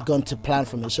never gone to plan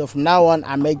for me. So from now on,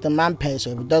 I make the man pay. So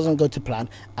if it doesn't go to plan,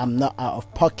 I'm not out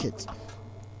of pocket.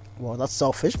 Well, that's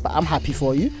selfish, but I'm happy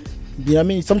for you. You know what I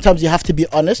mean? Sometimes you have to be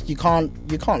honest. You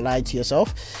can't lie to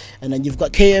yourself. And then you've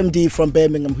got KMD from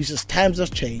Birmingham who says times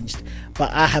have changed, but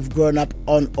I have grown up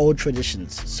on old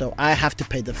traditions, so I have to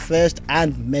pay the first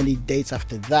and many dates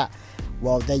after that.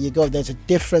 Well, there you go. There's a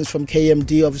difference from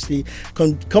KMD, obviously.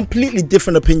 Completely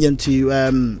different opinion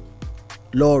to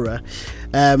Laura.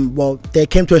 Well, they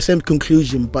came to the same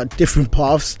conclusion, but different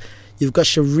paths. You've got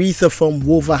Sharitha from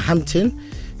Wolverhampton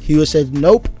who said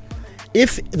nope.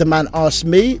 If the man asks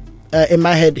me, in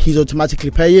my head, he's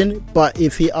automatically paying, but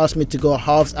if he asks me to go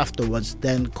halves afterwards,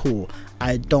 then cool,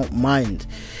 I don't mind.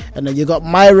 And then you got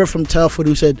Myra from Telford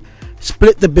who said,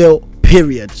 split the bill,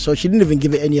 period. So she didn't even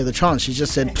give it any other chance. She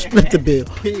just said, split the bill,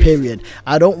 period.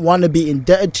 I don't want to be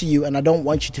indebted to you, and I don't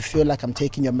want you to feel like I'm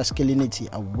taking your masculinity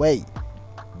away.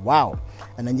 Wow.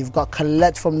 And then you've got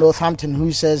Colette from Northampton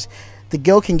who says, the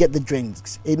girl can get the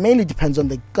drinks. It mainly depends on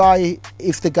the guy.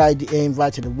 If the guy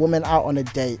invited a woman out on a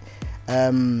date,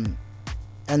 and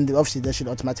obviously they should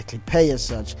automatically pay as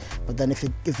such. But then if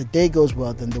the day goes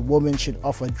well, then the woman should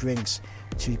offer drinks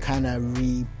to kind of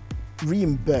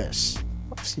reimburse.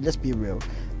 Obviously, let's be real.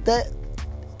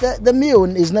 The meal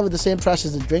is never the same price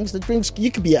as the drinks. The drinks, you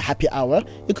could be a happy hour.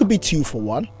 It could be 2 for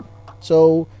 1.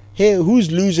 So here, who's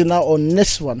losing out on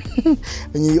this one?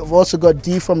 And you've also got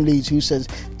D from Leeds who says,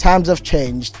 times have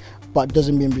changed, but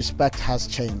doesn't mean respect has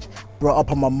changed. Brought up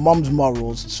on my mom's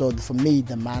morals, so for me,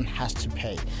 the man has to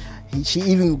pay. She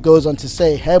even goes on to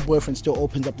say her boyfriend still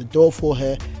opens up the door for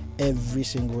her every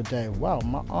single day. Wow,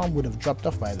 my arm would have dropped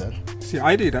off by then. See,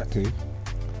 I do that too.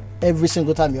 Every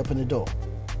single time you open the door.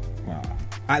 Wow.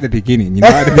 At the beginning,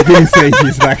 at the beginning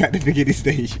stages,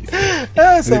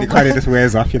 so then it kind of just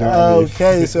wears off,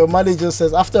 Okay, so Manny just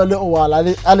says, after a little while, I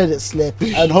let it slip,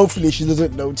 and hopefully she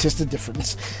doesn't notice the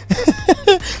difference.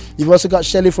 You've also got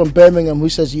Shelley from Birmingham who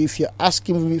says, if you're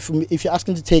asking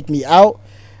to take me out,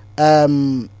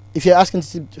 if you're asking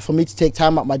for me to take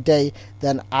time out my day,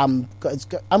 then I'm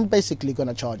basically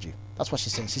gonna charge you. That's what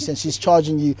she's saying. She's saying she's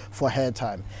charging you for her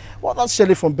time. Well, that's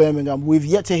Shelley from Birmingham. We've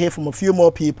yet to hear from a few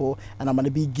more people, and I'm going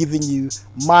to be giving you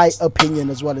my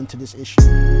opinion as well into this issue.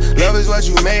 Love is what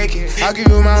you make it. I'll give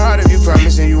you my heart if you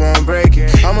promise and you won't break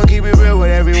it. I'm going to keep it real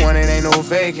with everyone, it ain't no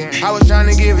faking. I was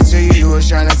trying to give it to you, you was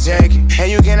trying to take it.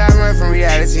 And you cannot run from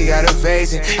reality, gotta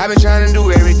face it. I've been trying to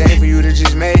do everything for you to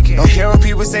just make it. Don't care what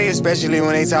people say, especially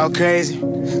when they talk crazy.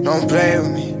 Don't play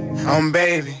with me, I'm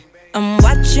baby. I'm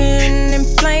watching in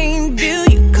plain view.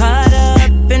 You caught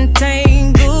up and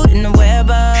tangled in the web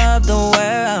of the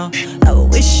world. I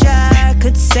wish I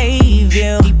could save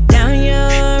you. Deep down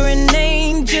you're an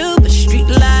angel, but street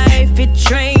life, it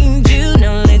trained you.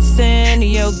 Now listen to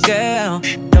your girl.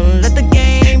 Don't let the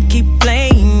game keep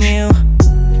playing you.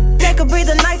 Take a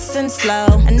breather nice and slow.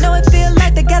 I know it feel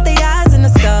like they got their eyes in the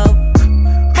scope.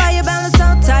 Why you balance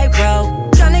on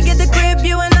tightrope? Trying to get the crib,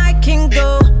 you and I can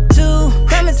go.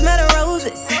 Smell of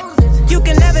roses. You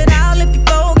can have it all if you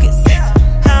focus.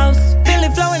 House,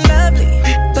 really flowing lovely.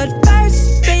 But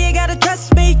first, then you gotta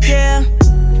trust me, yeah.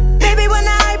 Baby, when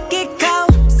the hype get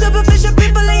cold, superficial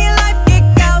people in your life get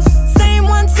ghost. Same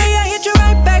one say I hit you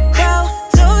right back, bro.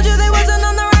 Told you they wasn't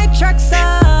on the right track, so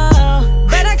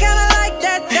but I kinda like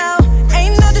that, though.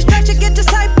 Ain't no distraction, get your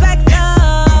sight back,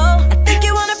 though. I think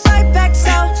you wanna fight back,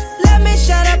 so let me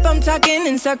shut up, I'm talking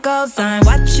in circles. I'm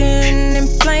watching in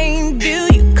plain view.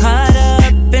 Caught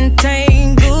up and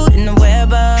tangled in the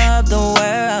web of the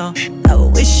world. I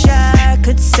wish I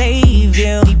could save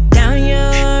you. Deep down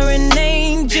you're an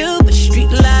angel, but street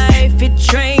life, it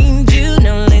trained you.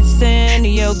 Now listen to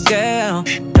your girl.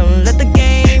 Don't let the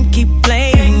game keep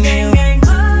playing you.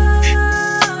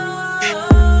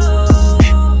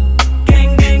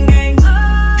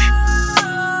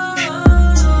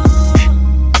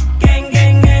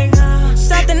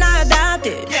 Something I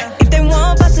adopted. If they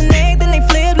want bust an egg, then they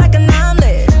flip like an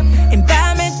omelet.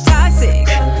 Environment toxic.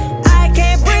 I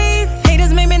can't breathe.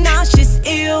 Haters make me nauseous,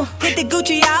 ill. Hit the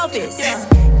Gucci outfits.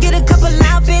 Get a couple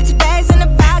outfits, bags in the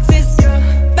boxes.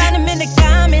 Find them in the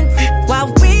comments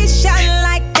while we shine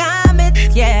like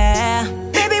comets, yeah.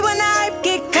 Baby, when the hype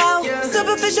get cold,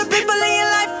 superficial people in your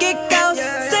life get ghost.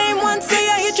 Same one say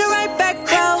I hit you right back,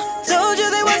 bro. Told you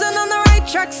they wasn't on the right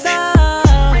track, so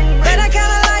but I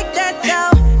kinda like that,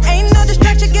 though. Ain't no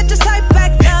distraction, get your sight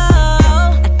back, though.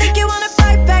 I think you wanna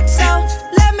fight back, so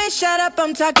let me shut up,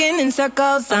 I'm talking in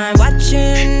circles. I'm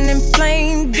watching in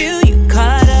plain view. You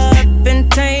caught up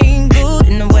and tangled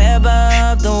in the web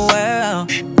of the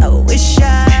world. I wish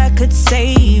I could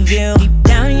save you. Deep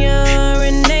down you're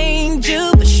an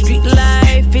angel, but street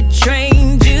life, it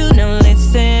trained you. Now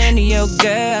listen to your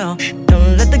girl.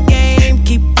 Don't let the game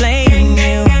keep playing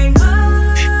you.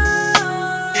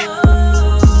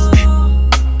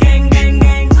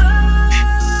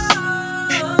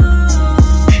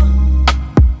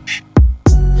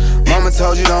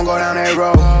 Told you don't go down that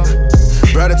road.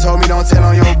 Brother told me don't tell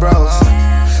on your bros.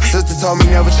 Sister told me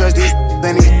never trust these.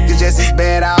 Then these just as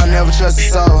bad, I'll never trust a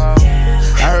soul.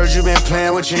 I heard you been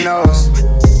playing with your nose.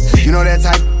 You know that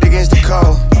type against the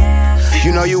code.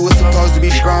 You know you was supposed to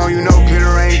be strong. You know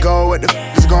glitter ain't gold. What the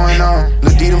is going on?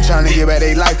 Look, them trying to get back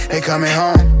their life. They coming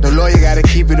home. The lawyer gotta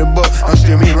keep it a book. Don't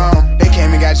steer me wrong. They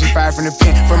came and got you fired from the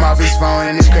pen, from off his phone.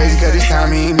 And it's crazy cause this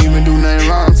time he ain't even do nothing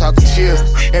wrong. I'm talking chill.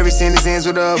 Every sentence ends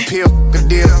with a appeal, a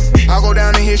deal. I'll go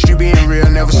down in history being real,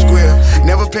 never squeal.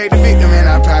 Never played the victim and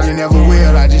I probably never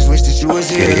will. I just wish that you was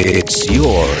here. It's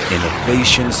your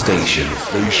innovation station.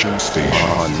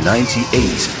 On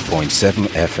 98.7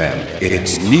 FM.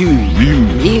 It's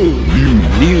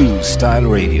new style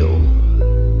radio.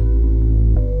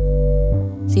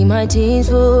 See my jeans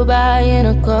full by in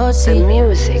a coat seat. The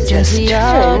music just turns me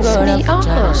on.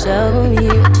 Trying to show me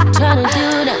what you trying to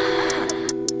do now.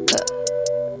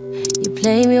 You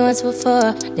played me once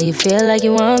before, now you feel like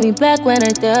you want me back when I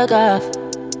took off.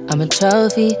 I'm a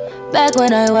trophy, back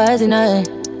when I wasn't nothing.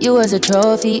 You was a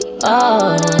trophy,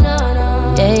 oh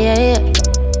yeah, yeah, yeah.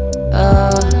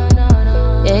 Oh,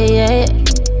 yeah, yeah, yeah.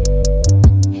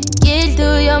 Get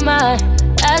through your mind,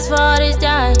 ask for this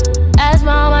time, ask for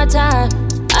all my time.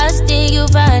 I think you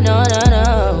fine, no.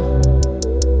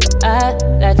 I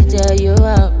like to tell you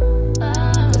up,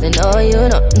 cause I know you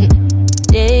know.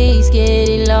 Days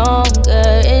getting longer,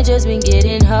 it just been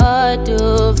getting hard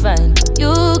to find.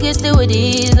 You can still with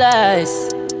these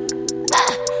lies,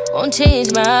 won't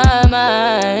change my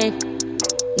mind.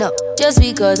 No, just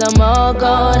because I'm all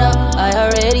grown up, I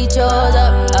already chose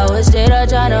up. I was straight up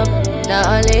tryna, now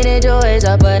I'm leaning towards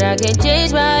up, but I can't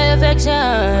change my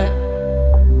affection.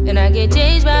 And I can't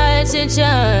change my attention.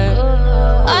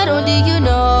 I don't think you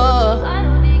know.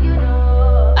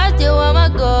 I still want my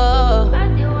girl.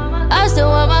 I still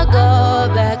want my girl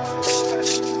back.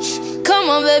 Come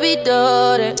on, baby,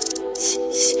 do that.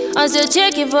 I'm still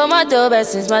checking for my throwback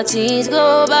since my teens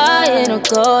go by in a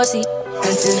car seat. And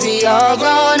since we all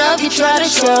grown up, you try to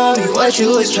show me what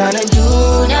you was trying to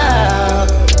do now.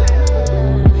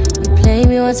 You played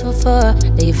me once before,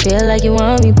 now you feel like you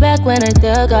want me back when I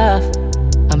took off.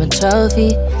 I'm a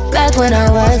trophy, back when I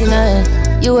was nothing.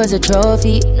 You was a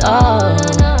trophy, oh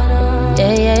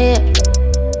yeah, yeah, yeah.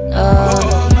 Oh,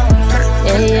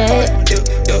 yeah, yeah,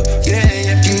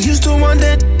 yeah. You used to want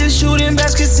that shooting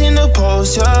baskets in the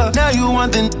post, yeah. Now you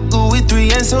want the nigga with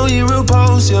 3 and so you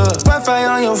repose, yeah. Wi-Fi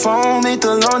on your phone make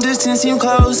the long distance seem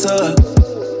closer.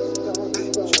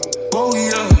 Oh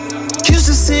yeah. Used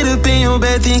to sit up in your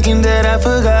bed thinking that I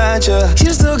forgot ya.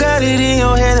 You still got it in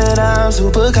your head that I'm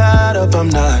super caught up, I'm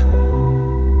not.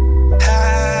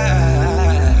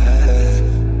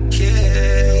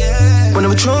 When the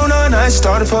Patron on I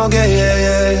started to forget,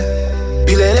 yeah.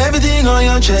 You let everything on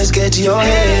your chest get to your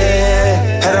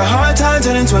head. Had a hard time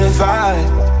turning 25.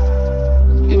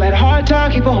 You had a hard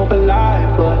time keeping hope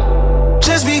alive, but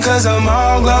just because I'm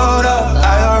all glowed up,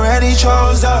 I already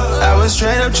chose up. I was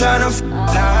straight up trying to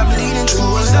now I'm leaning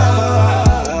towards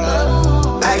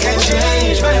love. I can't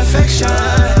change my affection.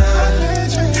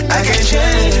 I can't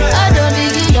change my I don't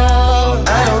think you know.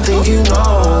 I don't think you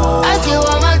know. I still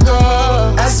want my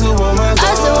girl. I still want my girl.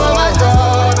 I still want my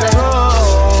girl back.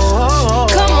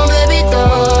 Come on, baby,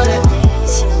 throw that.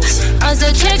 I'm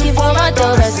still checking for my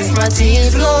throwback since my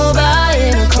teens go by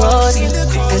in a closet.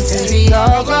 And since we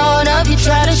all grown up, you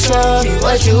try to show me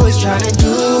what you was trying to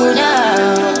do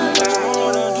now.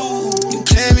 You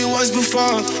played me once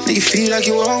before, now you feel like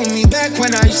you owe me. Back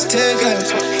when I used to take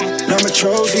us, now I'm a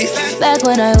trophy. Back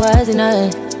when I wasn't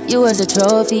nothing, you was a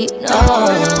trophy. No.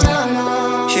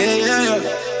 Yeah, yeah, yeah.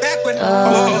 Back when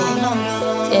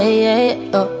yeah, yeah,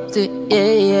 yeah. Oh, yeah,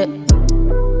 yeah.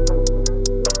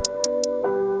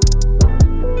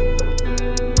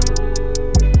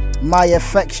 My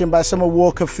Affection by Summer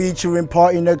Walker featuring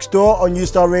Party Next Door on New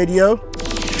Star Radio.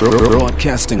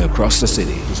 Broadcasting across the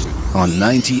city on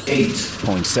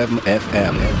 98.7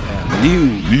 FM.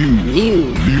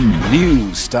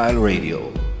 New style radio.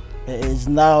 It is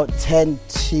now 10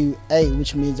 to 8,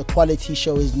 which means the quality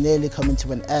show is nearly coming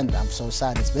to an end. I'm so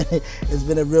sad. It's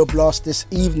been a real blast this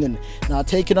evening. Now,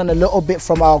 taking on a little bit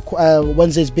from our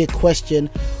Wednesday's big question,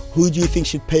 who do you think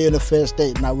should pay on a first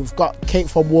date? Now, we've got Kate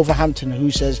from Wolverhampton who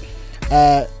says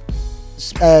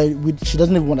she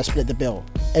doesn't even want to split the bill.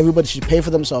 Everybody should pay for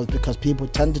themselves because people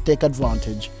tend to take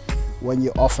advantage when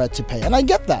you offer to pay. And I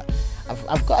get that.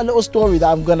 I've got a little story that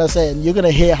I'm going to say, and you're going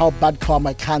to hear how bad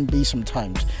karma can be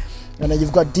sometimes. And then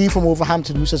you've got D from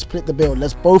Wolverhampton who says split the bill.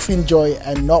 Let's both enjoy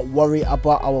and not worry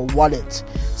about our wallet.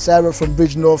 Sarah from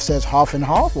Bridge North says half and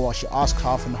half, or she asked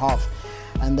half and half.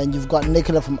 And then you've got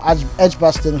Nicola from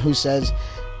Edgbaston who says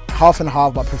half and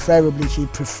half, but preferably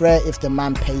she'd prefer if the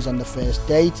man pays on the first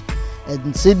date.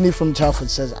 And Sydney from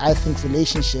Telford says, I think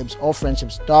relationships or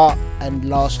friendships start and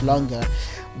last longer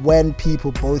when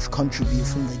people both contribute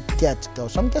from the get-go.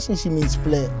 So I'm guessing she means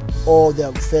split, or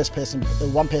the first person,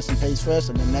 one person pays first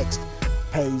and the next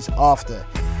pays after.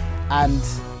 And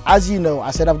as you know,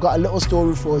 I said I've got a little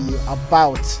story for you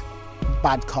about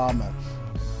bad karma.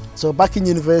 So back in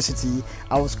university,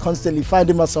 I was constantly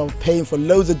finding myself paying for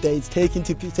loads of dates,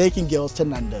 taking girls to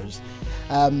Nando's,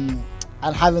 and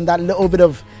having that little bit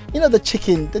of, the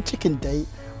chicken date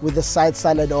with the side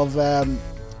salad of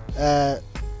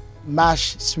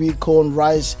mash, sweet corn,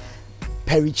 rice,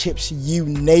 peri chips, you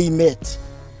name it.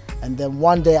 And then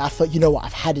one day I thought, you know what,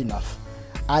 I've had enough.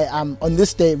 I am on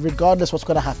this day, regardless what's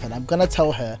going to happen, I'm going to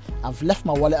tell her I've left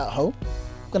my wallet at home.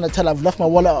 I'm going to tell her I've left my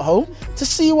wallet at home to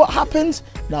see what happens.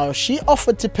 Now, she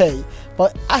offered to pay,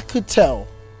 but I could tell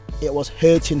it was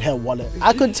hurting her wallet.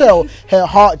 I could tell her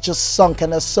heart just sunk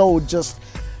and her soul just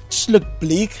looked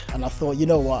bleak. And I thought, you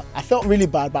know what, I felt really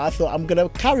bad, but I thought I'm going to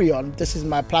carry on. This is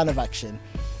my plan of action.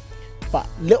 But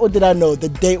little did I know the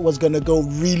date was going to go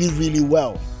really, really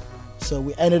well. So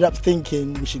we ended up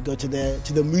thinking we should go to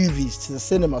the movies, to the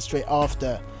cinema straight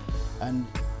after. And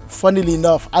funnily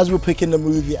enough, as we're picking the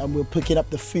movie and we're picking up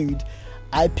the food,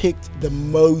 I picked the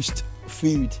most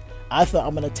food. I thought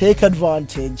I'm going to take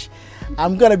advantage.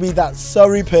 I'm going to be that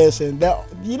sorry person,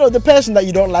 the person that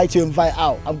you don't like to invite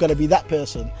out. I'm going to be that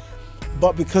person.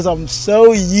 But because I'm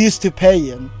so used to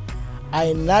paying,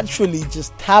 I naturally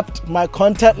just tapped my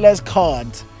contactless card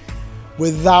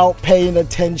without paying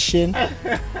attention.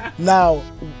 Now,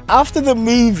 after the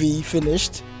movie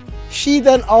finished, she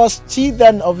then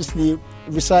obviously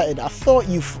recited, I thought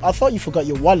you forgot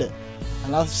your wallet.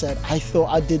 And I said, I thought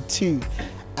I did too.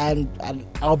 And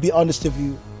I'll be honest with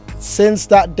you, since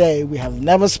that day we have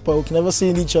never spoke, never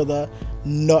seen each other,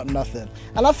 nothing.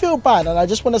 And I feel bad, and I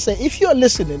just want to say, if you're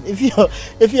listening, if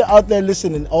you're out there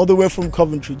listening all the way from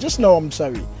Coventry, just know I'm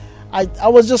sorry. I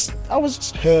was just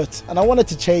hurt and I wanted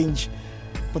to change.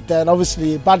 But then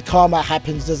obviously bad karma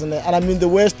happens, doesn't it? And I mean, the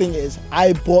worst thing is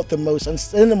I bought the most, and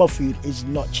cinema food is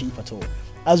not cheap at all.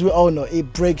 As we all know,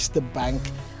 it breaks the bank.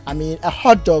 I mean, a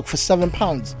hot dog for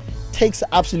 £7 takes an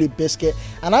absolute biscuit.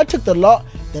 And I took the lot,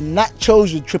 the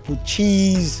nachos with triple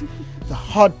cheese, the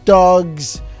hot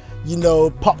dogs,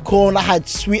 popcorn. I had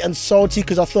sweet and salty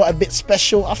because I thought I felt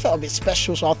a bit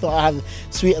special, so I thought I had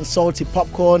sweet and salty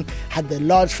popcorn. Had the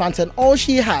large Fanta, and all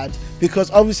she had,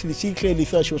 because obviously she clearly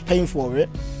thought she was paying for it,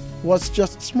 was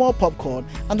just small popcorn.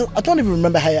 And I don't even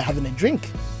remember her having a drink.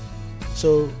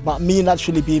 So, but me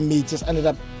naturally being me, just ended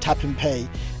up tapping pay,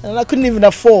 and I couldn't even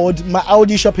afford my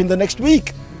Aldi shopping the next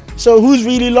week. So who's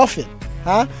really laughing?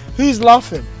 Who's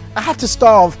laughing? I had to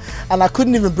starve, and I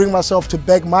couldn't even bring myself to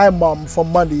beg my mom for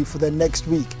money for the next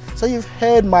week. So you've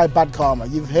heard my bad karma.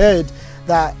 You've heard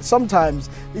that sometimes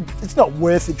it's not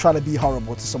worth it trying to be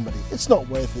horrible to somebody. It's not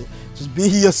worth it. Just be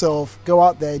yourself, go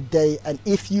out there, date, and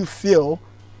if you feel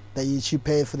that you should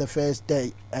pay for the first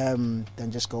date, then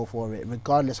just go for it,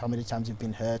 regardless how many times you've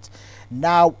been hurt.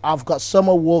 Now I've got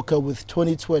Summer Walker with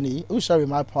 2020. Oh, sorry,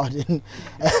 my pardon.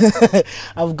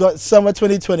 I've got Summer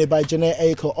 2020 by Janae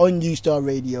Aiko on New Star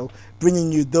Radio,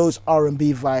 bringing you those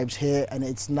R&B vibes here, and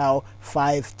it's now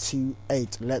 5 to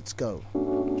 8. Let's go.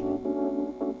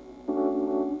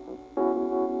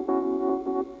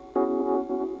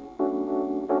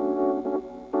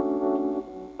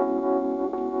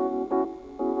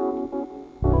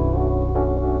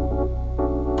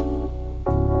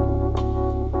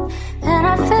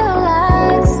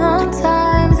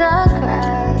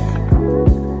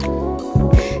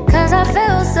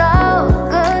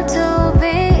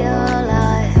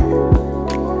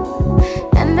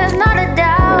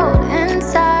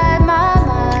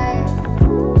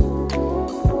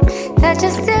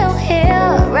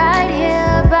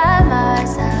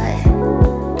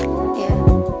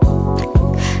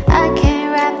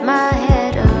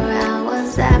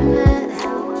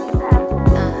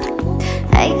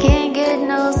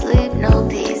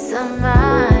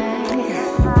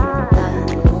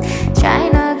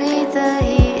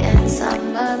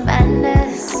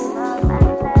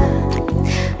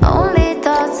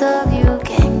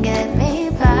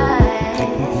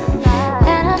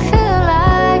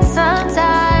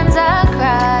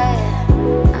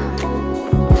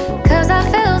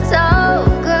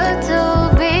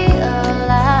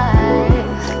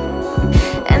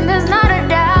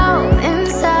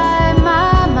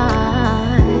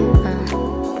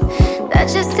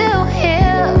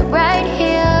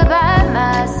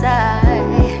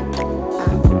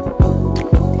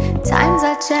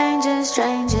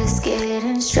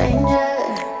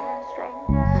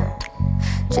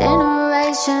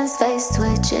 Generations face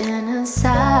twitching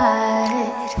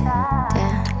aside.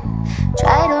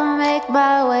 Try to make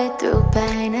my way through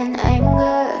pain and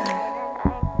anger.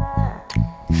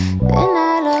 Then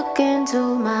I look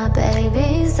into my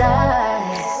baby's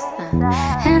eyes,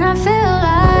 and I feel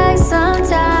like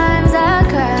sometimes I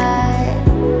cry,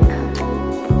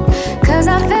 'cause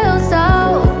I feel so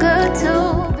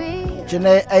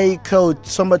Janae Aiko,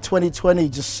 Summer 2020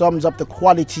 just sums up the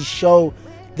quality show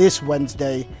this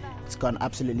Wednesday. It's gone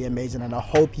absolutely amazing, and I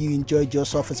hope you enjoyed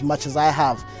yourself as much as I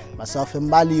have. Myself and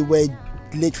Mali were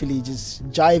literally just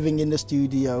jiving in the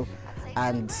studio,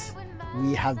 and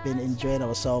we have been enjoying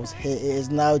ourselves. Here it is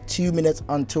now 2 minutes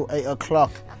until 8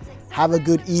 o'clock. Have a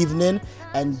good evening,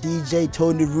 and DJ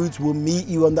Tony Roots will meet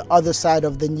you on the other side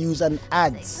of the news and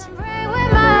ads.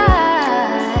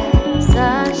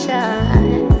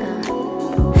 Sunshine.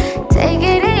 Take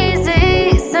it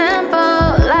easy,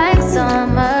 simple like summertime.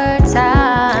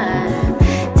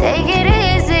 Take it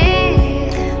easy,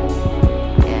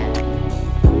 yeah.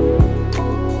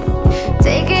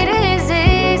 Take it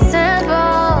easy,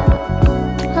 simple.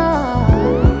 Oh.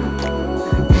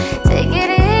 Take it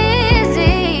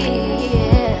easy,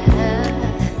 yeah.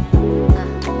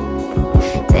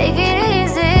 Take it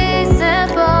easy,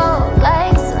 simple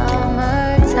like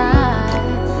summertime.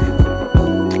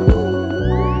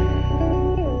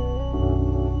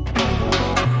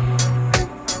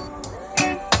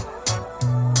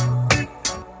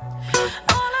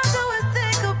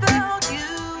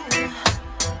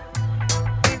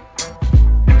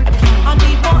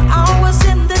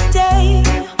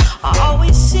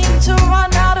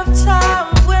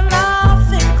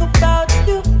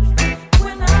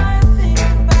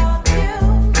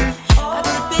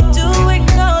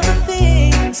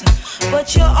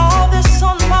 But you're all this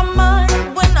on my mind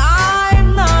when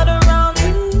I'm not around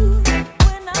you.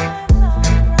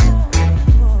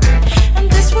 And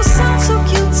this will sound so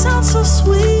cute, sound so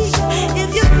sweet,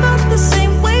 if you felt the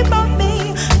same way about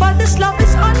me. But this love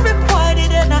is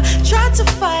unrequited, and I tried to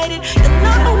fight it. You're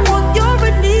not the one, you're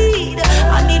in need.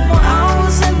 I need more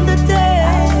hours in the day,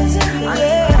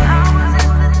 yeah.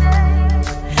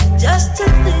 Just to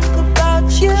think about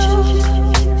you.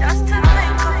 Just to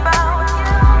think about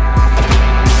you.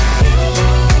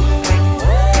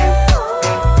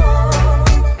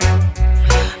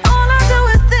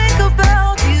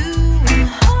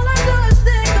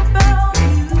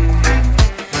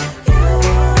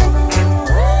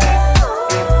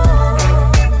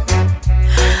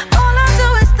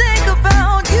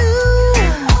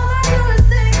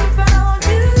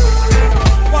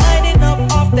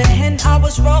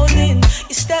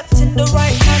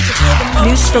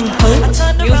 News from home,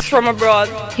 news from abroad.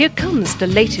 Here comes the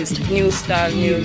latest New Style news.